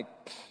 lust is like,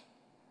 pfft.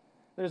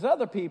 There's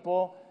other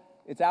people,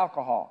 it's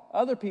alcohol.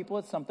 Other people,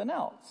 it's something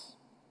else.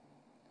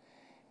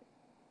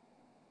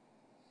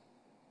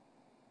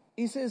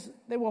 He says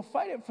they will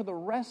fight it for the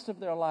rest of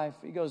their life.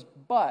 He goes,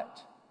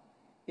 but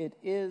it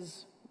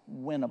is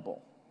winnable.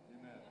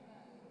 Amen.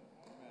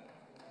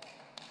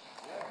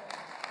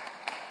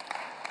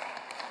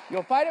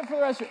 You'll fight it for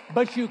the rest,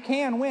 but you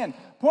can win.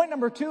 Point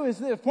number 2 is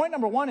this. Point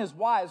number 1 is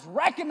wise.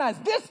 Recognize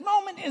this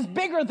moment is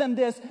bigger than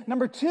this.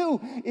 Number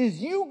 2 is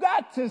you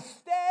got to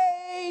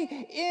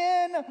stay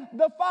in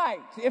the fight.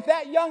 If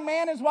that young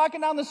man is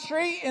walking down the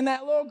street and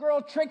that little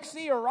girl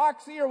Trixie or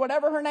Roxy or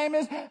whatever her name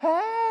is,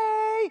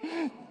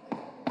 hey,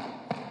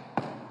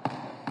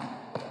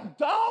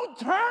 don't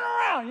turn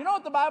around. You know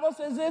what the Bible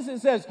says this? It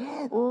says,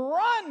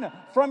 run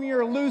from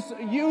your loose,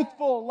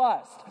 youthful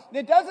lust.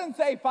 It doesn't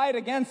say fight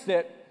against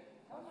it.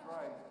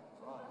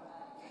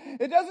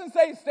 It doesn't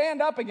say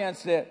stand up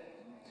against it.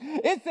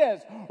 It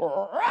says,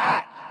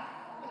 run.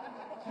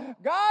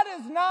 God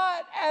is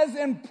not as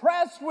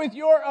impressed with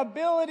your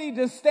ability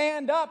to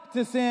stand up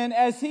to sin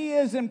as he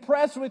is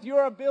impressed with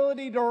your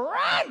ability to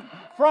run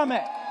from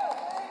it.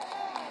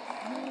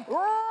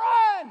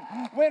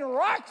 Run. When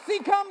Roxy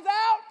comes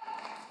out,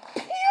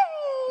 pew!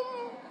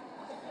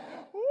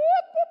 Whoop,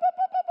 whoop,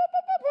 whoop, whoop,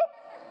 whoop, whoop.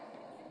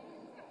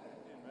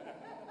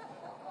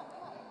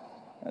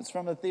 That's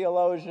from the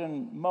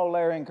theologian Mo,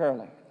 Larry, and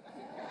Curly.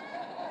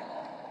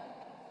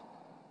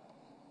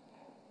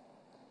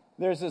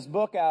 There's this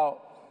book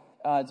out,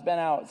 it's been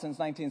out since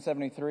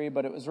 1973,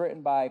 but it was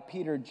written by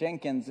Peter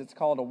Jenkins. It's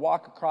called A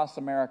Walk Across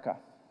America.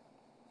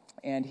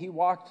 And he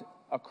walked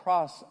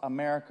across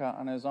America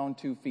on his own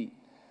 2 feet.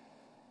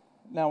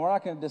 Now, we're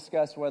not going to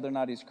discuss whether or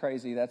not he's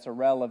crazy. That's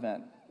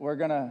irrelevant. We're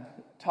going to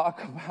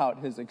talk about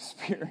his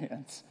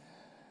experience.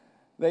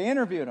 They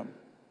interviewed him.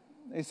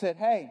 They said,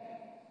 hey,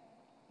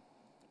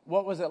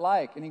 what was it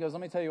like? And he goes,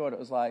 let me tell you what it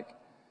was like.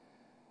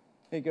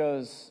 He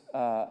goes,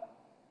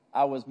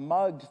 I was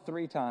mugged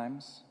 3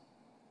 times.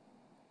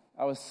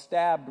 I was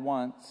stabbed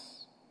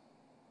once.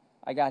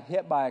 I got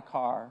hit by a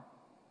car.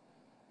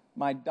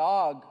 My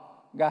dog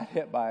got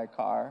hit by a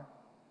car.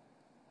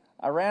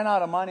 I ran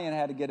out of money and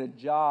had to get a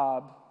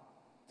job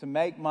to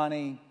make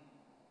money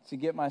to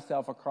get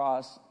myself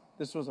across.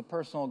 This was a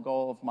personal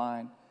goal of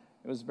mine.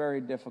 It was very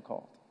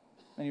difficult.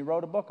 And he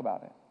wrote a book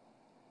about it.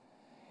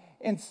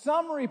 And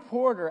some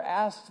reporter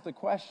asked the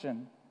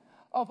question,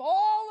 of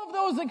all of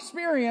those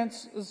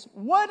experiences,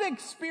 what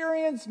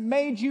experience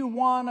made you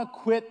want to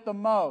quit the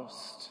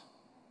most?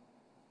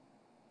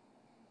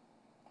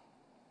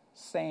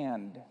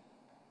 Sand.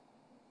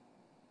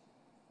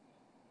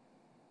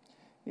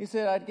 He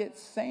said, I'd get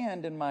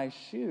sand in my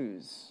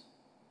shoes.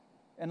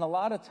 And a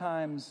lot of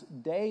times,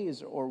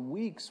 days or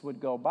weeks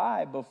would go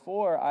by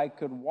before I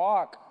could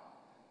walk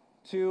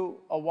to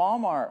a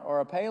Walmart or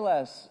a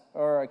Payless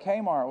or a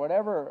Kmart,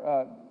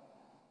 whatever,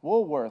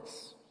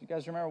 Woolworths. You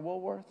guys remember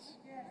Woolworths?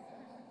 Yes.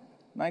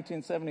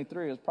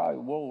 1973 was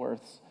probably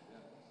Woolworths.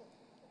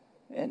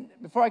 And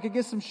before I could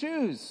get some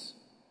shoes.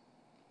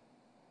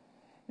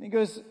 And he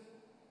goes,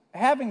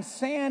 having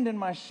sand in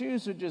my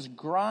shoes would just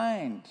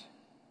grind.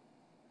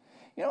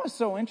 You know what's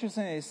so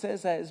interesting that he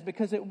says that is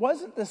because it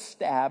wasn't the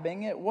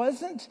stabbing, it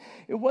wasn't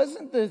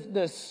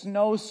the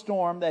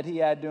snowstorm that he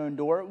had to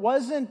endure, it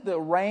wasn't the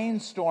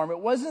rainstorm, it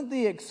wasn't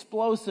the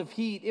explosive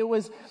heat, it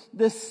was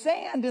the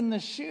sand in the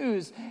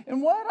shoes.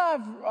 And what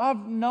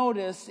I've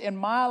noticed in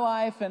my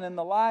life and in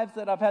the lives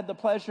that I've had the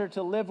pleasure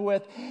to live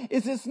with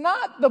is it's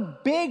not the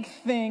big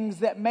things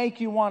that make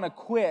you want to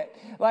quit.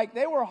 Like,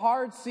 they were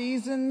hard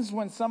seasons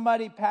when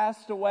somebody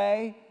passed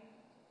away.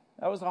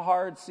 That was a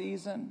hard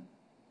season.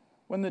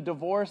 When the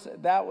divorce,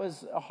 that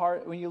was a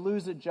hard, when you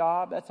lose a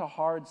job, that's a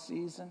hard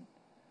season.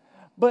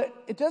 But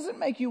it doesn't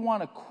make you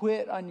want to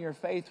quit on your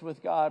faith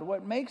with God.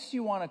 What makes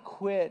you want to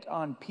quit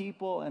on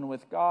people and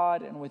with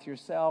God and with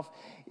yourself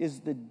is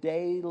the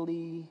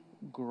daily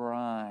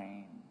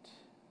grind.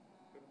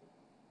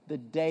 The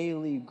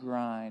daily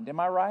grind. Am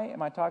I right?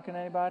 Am I talking to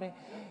anybody?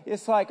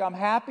 It's like, I'm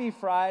happy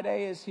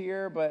Friday is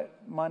here, but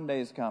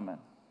Monday's coming.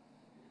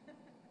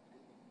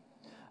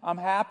 I'm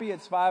happy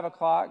it's 5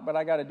 o'clock, but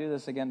I got to do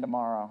this again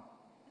tomorrow.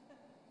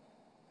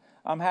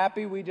 I'm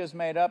happy we just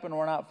made up and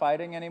we're not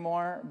fighting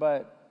anymore,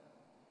 but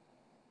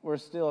we're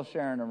still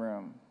sharing a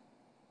room.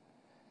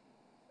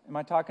 Am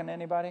I talking to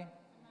anybody?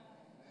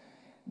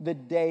 The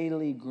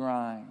daily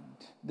grind.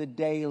 The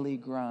daily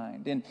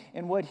grind.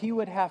 And what he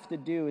would have to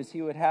do is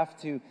he would have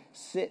to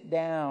sit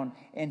down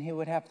and he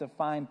would have to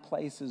find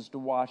places to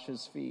wash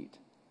his feet.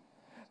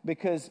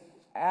 Because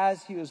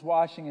as he was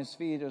washing his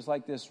feet, it was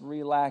like this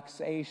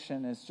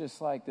relaxation. It's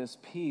just like this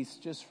peace.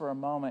 Just for a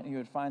moment, he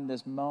would find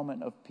this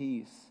moment of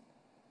peace.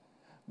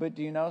 But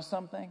do you know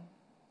something?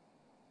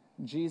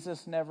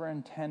 Jesus never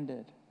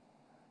intended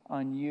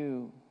on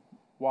you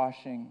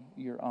washing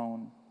your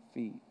own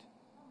feet.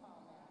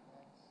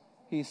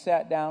 He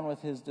sat down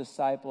with his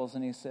disciples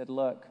and he said,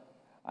 look,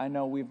 I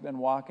know we've been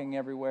walking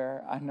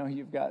everywhere. I know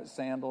you've got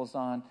sandals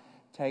on.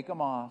 Take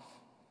them off.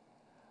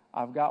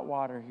 I've got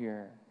water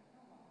here.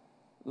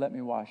 Let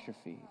me wash your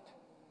feet.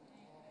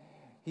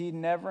 He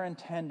never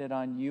intended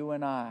on you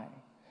and I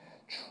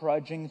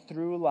trudging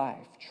through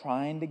life,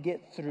 trying to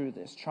get through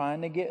this,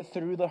 trying to get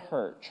through the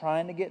hurt,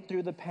 trying to get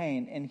through the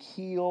pain and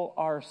heal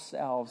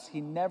ourselves.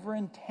 He never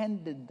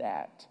intended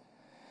that.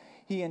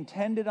 He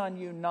intended on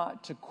you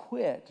not to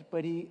quit,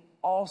 but he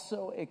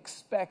also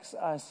expects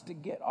us to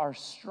get our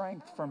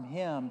strength from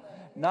him,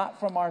 not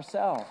from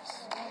ourselves.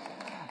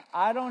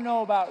 I don't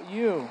know about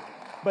you,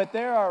 but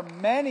there are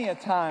many a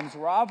times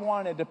where I've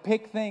wanted to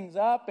pick things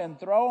up and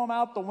throw them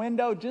out the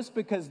window just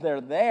because they're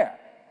there.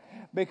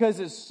 Because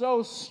it's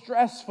so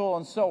stressful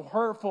and so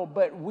hurtful,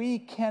 but we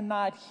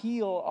cannot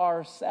heal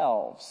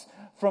ourselves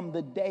from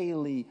the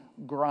daily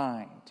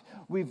grind.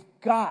 We've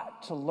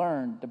got to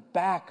learn to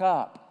back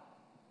up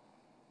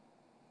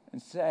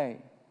and say,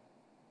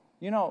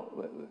 you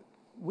know,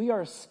 we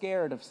are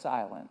scared of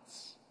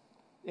silence.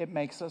 It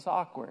makes us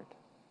awkward.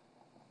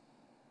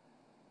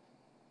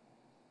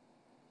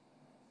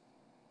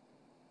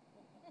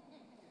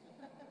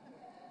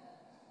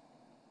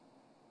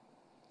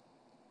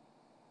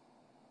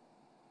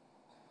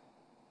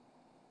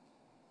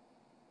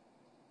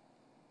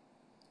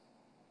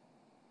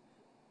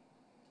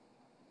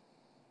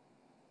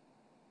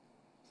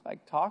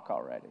 Like, talk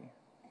already.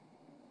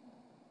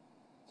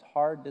 It's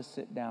hard to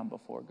sit down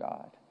before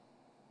God.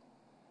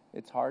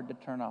 It's hard to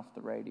turn off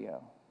the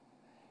radio.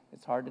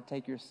 It's hard to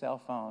take your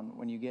cell phone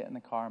when you get in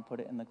the car and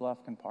put it in the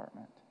glove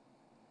compartment.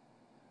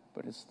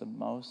 But it's the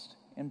most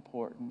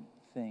important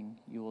thing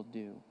you will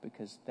do,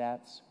 because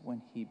that's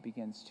when he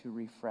begins to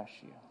refresh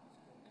you.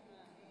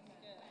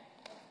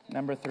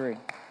 Number 3.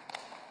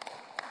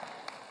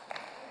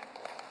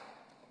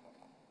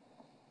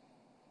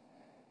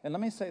 And let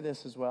me say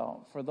this as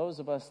well. For those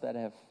of us that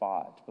have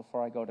fought,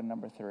 before I go to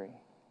number 3,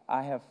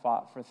 I have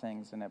fought for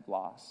things and have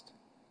lost.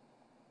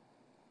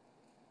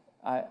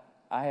 I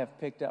have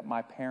picked up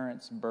my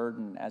parents'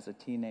 burden as a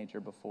teenager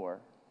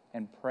before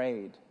and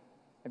prayed.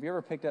 Have you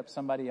ever picked up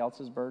somebody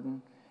else's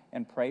burden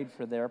and prayed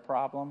for their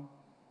problem?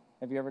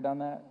 Have you ever done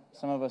that?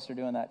 Some of us are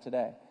doing that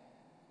today.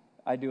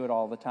 I do it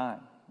all the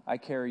time. I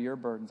carry your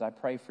burdens. I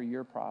pray for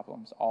your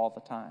problems all the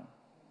time.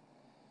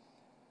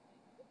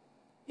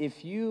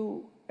 If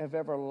you have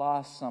ever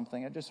lost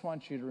something, I just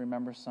want you to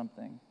remember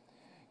something.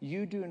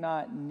 You do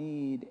not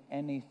need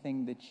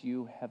anything that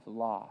you have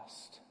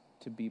lost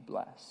to be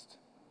blessed.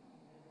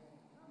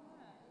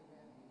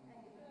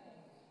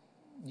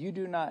 You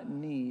do not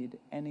need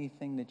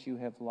anything that you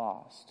have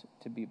lost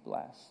to be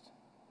blessed.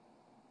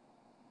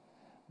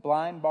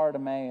 Blind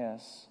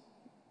Bartimaeus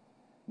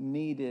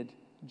needed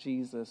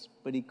Jesus,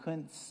 but he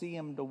couldn't see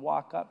him to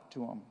walk up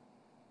to him.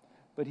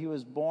 But he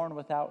was born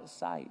without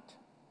sight.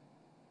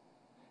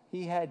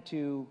 He had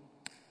to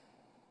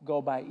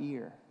go by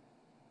ear.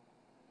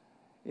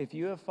 If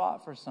you have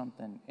fought for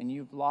something and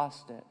you've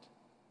lost it,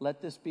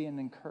 let this be an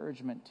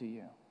encouragement to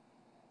you.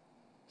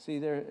 See,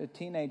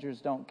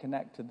 teenagers don't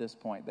connect to this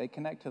point. They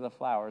connect to the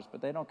flowers,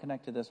 but they don't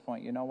connect to this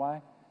point. You know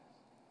why?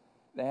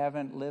 They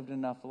haven't lived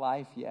enough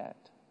life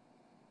yet.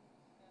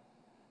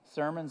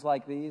 Sermons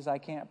like these, I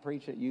can't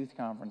preach at youth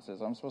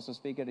conferences. I'm supposed to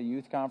speak at a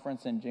youth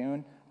conference in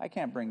June. I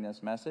can't bring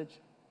this message.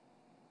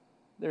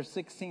 They're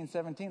 16,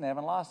 17. They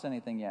haven't lost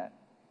anything yet.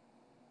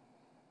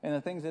 And the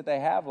things that they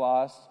have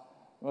lost,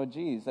 well,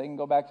 geez, they can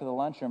go back to the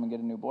lunchroom and get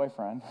a new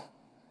boyfriend.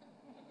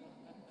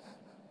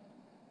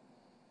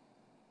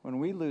 When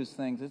we lose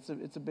things,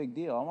 it's a big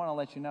deal. I want to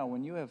let you know,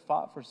 when you have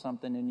fought for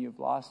something and you've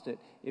lost it,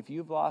 if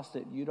you've lost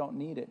it, you don't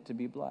need it to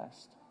be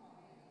blessed.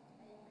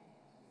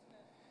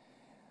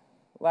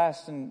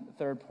 Last and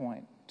third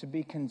point, to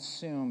be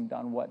consumed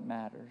on what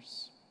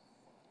matters.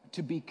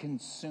 To be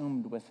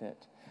consumed with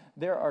it.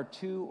 There are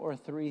 2 or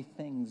 3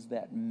 things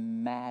that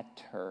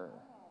matter.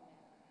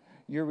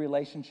 Your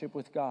relationship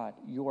with God,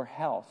 your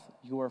health,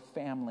 your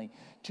family.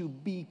 To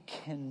be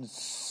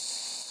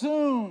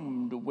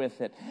consumed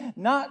with it.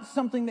 Not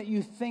something that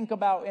you think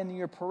about in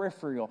your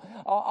peripheral.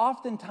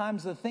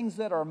 Oftentimes the things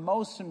that are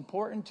most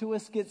important to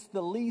us gets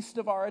the least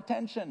of our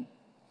attention.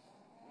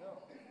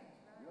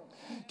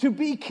 To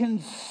be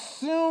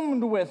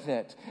consumed with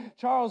it.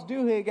 Charles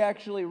Duhigg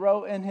actually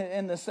wrote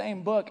in the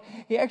same book,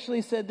 he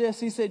actually said this.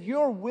 He said,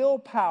 your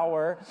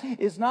willpower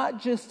is not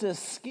just a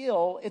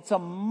skill, it's a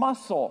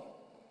muscle.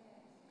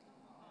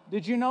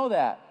 Did you know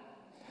that?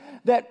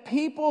 That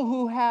people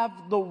who have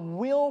the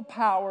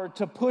willpower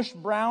to push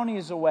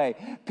brownies away,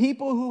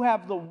 people who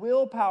have the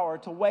willpower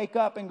to wake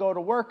up and go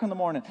to work in the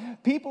morning,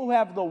 people who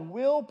have the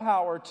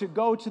willpower to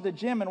go to the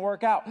gym and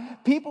work out,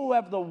 people who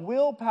have the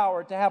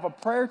willpower to have a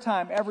prayer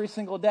time every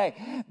single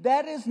day,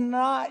 that is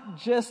not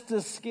just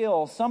a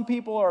skill. Some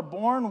people are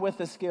born with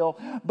a skill,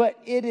 but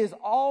it is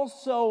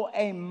also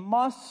a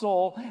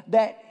muscle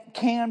that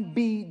can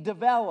be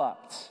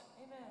developed.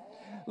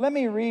 Let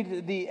me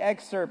read the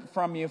excerpt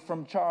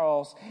from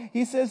Charles.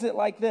 He says it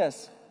like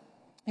this.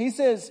 He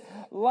says,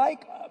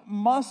 like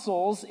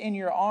muscles in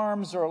your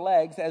arms or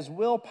legs, as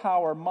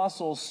willpower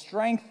muscles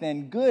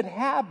strengthen, good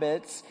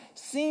habits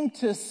seem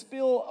to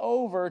spill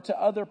over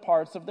to other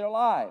parts of their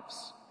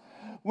lives.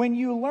 When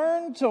you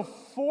learn to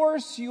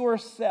force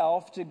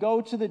yourself to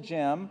go to the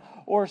gym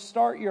or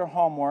start your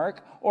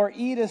homework or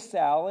eat a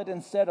salad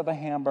instead of a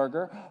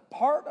hamburger,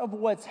 part of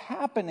what's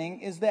happening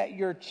is that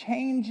you're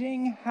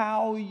changing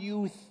how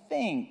you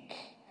think.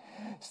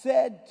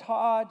 Said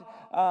Todd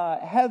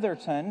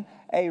Heatherton,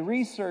 a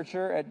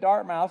researcher at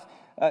Dartmouth,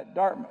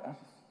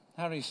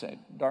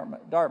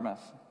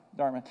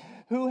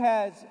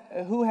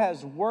 who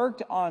has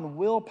worked on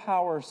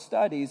willpower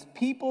studies.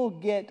 People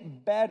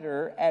get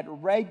better at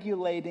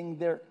regulating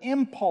their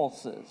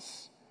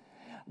impulses.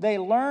 They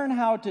learn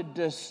how to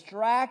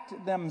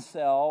distract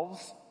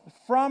themselves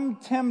from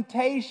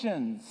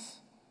temptations.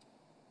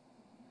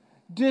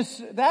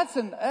 That's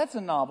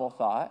a novel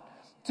thought.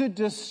 To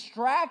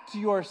distract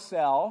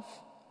yourself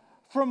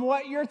from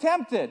what you're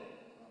tempted.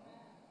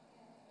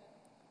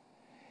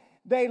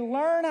 They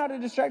learn how to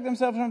distract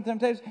themselves from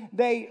temptation.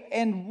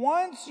 And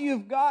once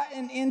you've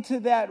gotten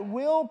into that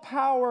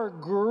willpower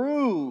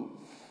groove,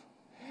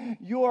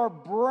 your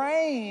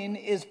brain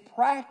is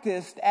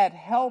practiced at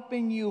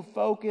helping you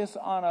focus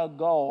on a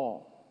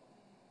goal.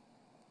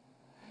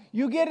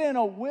 You get in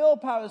a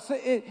willpower.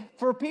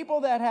 For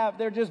people that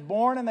they're just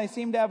born and they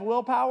seem to have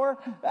willpower,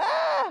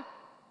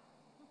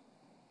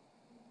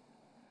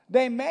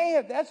 they may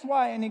have, that's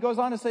why, and he goes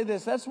on to say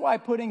this, that's why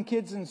putting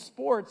kids in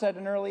sports at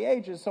an early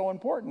age is so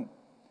important.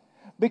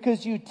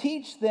 Because you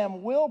teach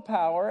them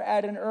willpower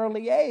at an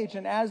early age,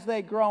 and as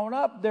they grown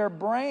up, their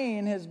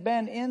brain has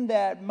been in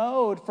that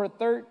mode for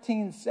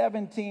 13,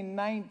 17,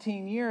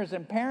 19 years.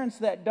 And parents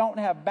that don't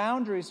have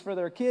boundaries for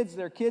their kids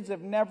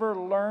have never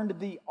learned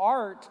the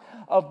art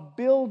of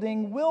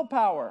building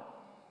willpower.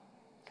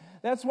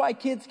 That's why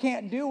kids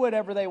can't do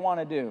whatever they want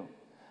to do.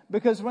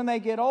 Because when they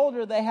get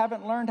older, they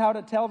haven't learned how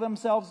to tell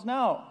themselves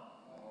no.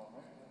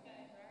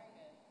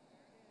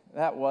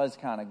 That was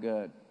kind of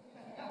good.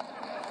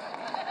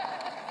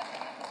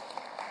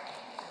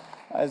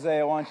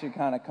 Isaiah, why don't you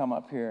kind of come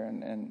up here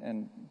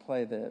and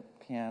play the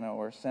piano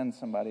or send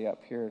somebody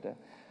up here to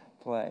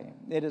play.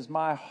 It is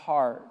my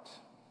heart.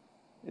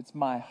 It's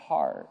my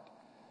heart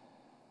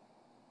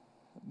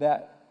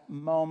that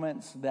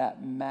moments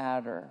that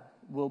matter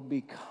will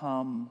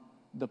become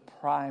the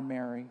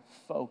primary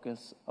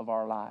focus of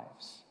our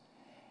lives.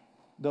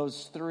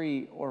 Those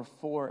 3 or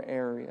 4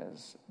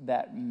 areas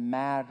that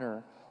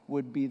matter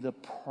would be the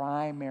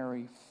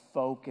primary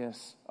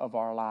focus of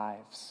our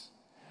lives.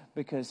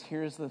 Because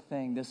here's the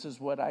thing, this is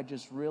what I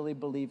just really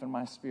believe in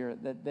my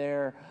spirit,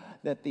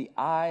 that the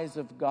eyes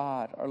of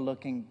God are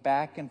looking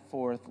back and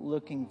forth,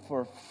 looking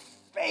for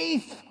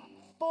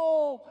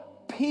faithful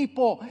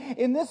people.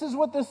 And this is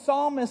what the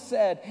psalmist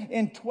said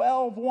in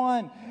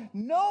 12:1.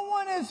 No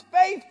one is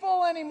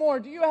faithful anymore.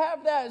 Do you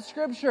have that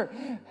scripture?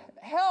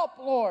 Help,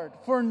 Lord,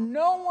 for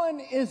no one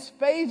is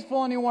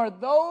faithful anymore.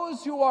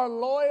 Those who are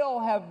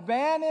loyal have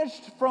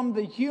vanished from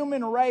the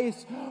human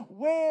race.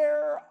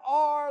 Where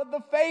are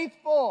the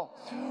faithful?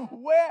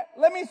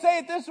 Let me say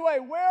it this way.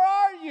 Where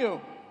are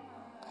you?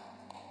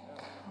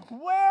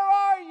 Where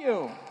are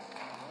you?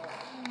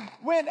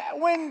 When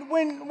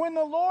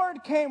the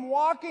Lord came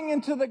walking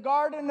into the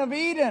Garden of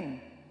Eden,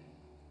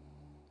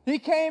 He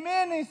came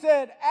in and He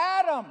said,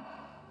 Adam,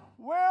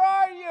 where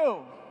are you?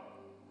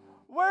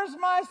 Where's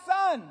my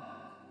son?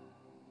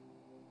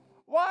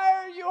 Why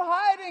are you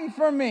hiding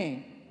from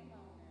me?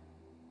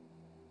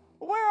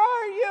 Where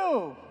are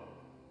you?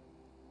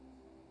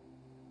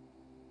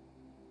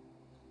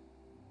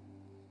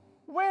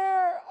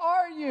 Where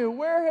are you?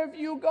 Where have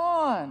you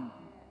gone?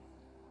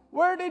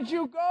 Where did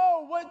you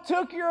go? What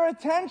took your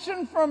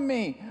attention from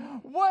me?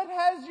 What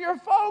has your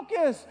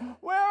focus?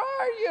 Where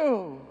are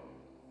you?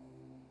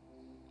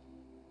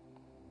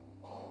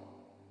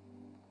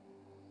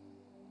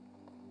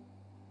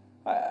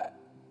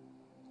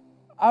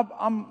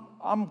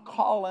 I'm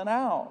calling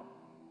out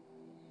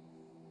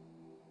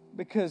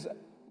because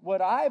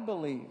what I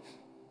believe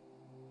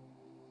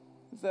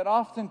is that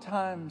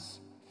oftentimes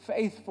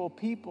faithful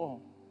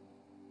people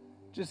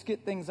just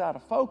get things out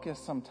of focus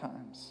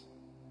sometimes.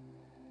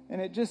 And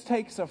it just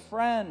takes a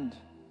friend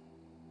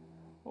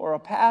or a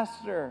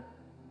pastor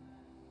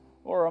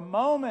or a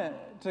moment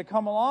to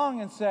come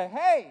along and say,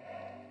 hey,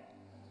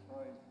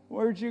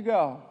 where'd you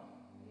go?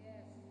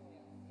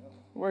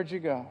 Where'd you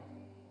go?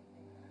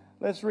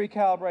 Let's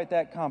recalibrate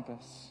that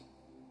compass.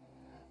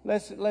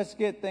 Let's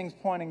get things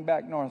pointing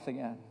back north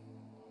again.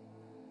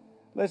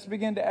 Let's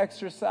begin to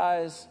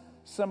exercise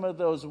some of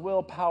those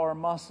willpower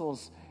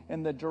muscles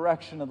in the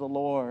direction of the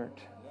Lord.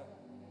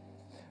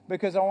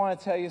 Because I want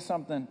to tell you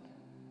something.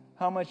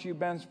 How much you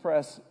bench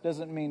press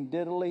doesn't mean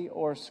diddly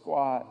or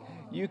squat.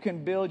 You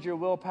can build your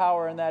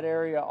willpower in that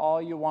area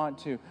all you want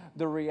to.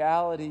 The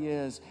reality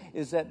is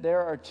that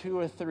there are 2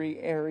 or 3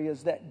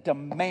 areas that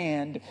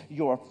demand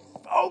your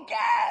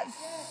focus.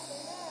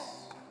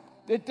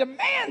 It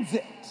demands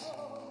it.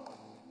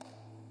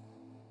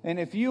 And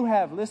if you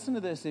have, listen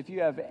to this, if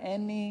you have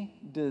any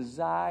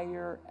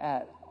desire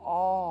at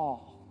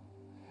all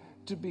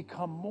to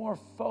become more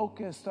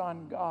focused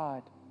on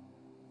God,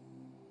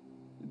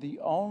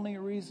 the only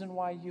reason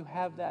why you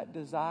have that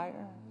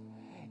desire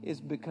is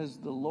because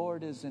the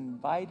Lord is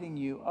inviting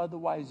you.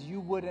 Otherwise, you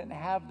wouldn't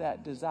have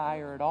that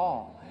desire at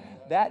all.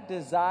 That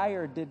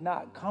desire did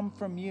not come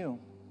from you.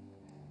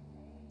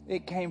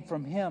 It came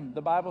from Him.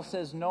 The Bible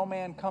says no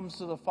man comes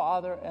to the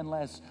Father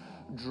unless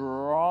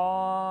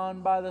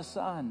drawn by the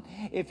Son.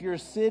 If you're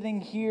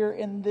sitting here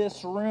in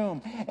this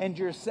room and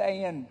you're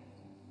saying,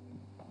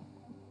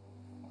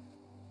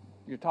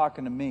 you're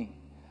talking to me.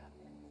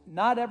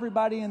 Not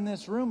everybody in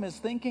this room is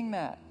thinking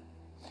that.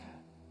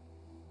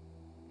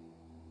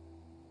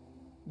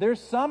 There's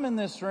some in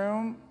this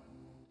room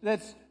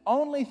that's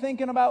only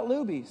thinking about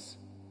lubies.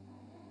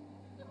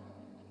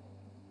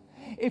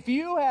 If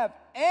you have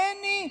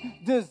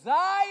any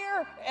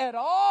desire at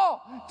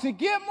all to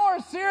get more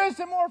serious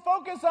and more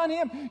focused on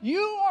Him,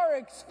 you are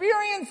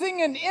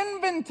experiencing an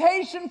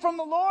invitation from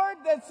the Lord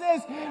that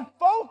says,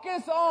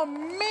 focus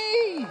on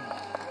me.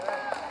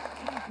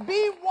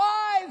 Be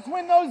wise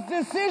when those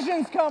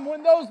decisions come,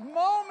 when those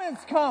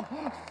moments come.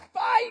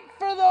 Fight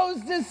for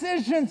those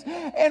decisions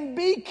and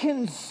be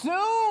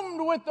consumed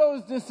with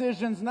those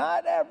decisions.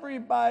 Not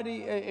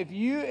everybody,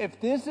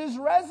 if this is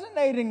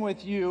resonating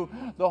with you,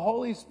 the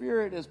Holy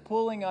Spirit is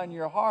pulling on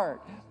your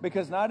heart,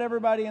 because not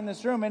everybody in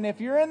this room, and if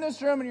you're in this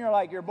room and you're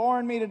like, you're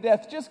boring me to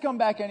death, just come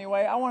back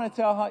anyway. I want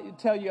to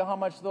tell you how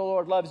much the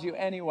Lord loves you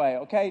anyway,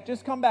 okay?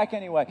 Just come back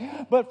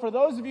anyway. But for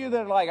those of you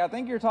that are like, I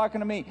think you're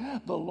talking to me,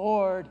 the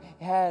Lord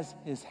has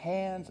His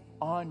hands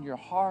on your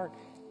heart,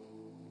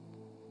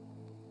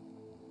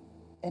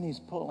 and He's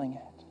pulling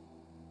it.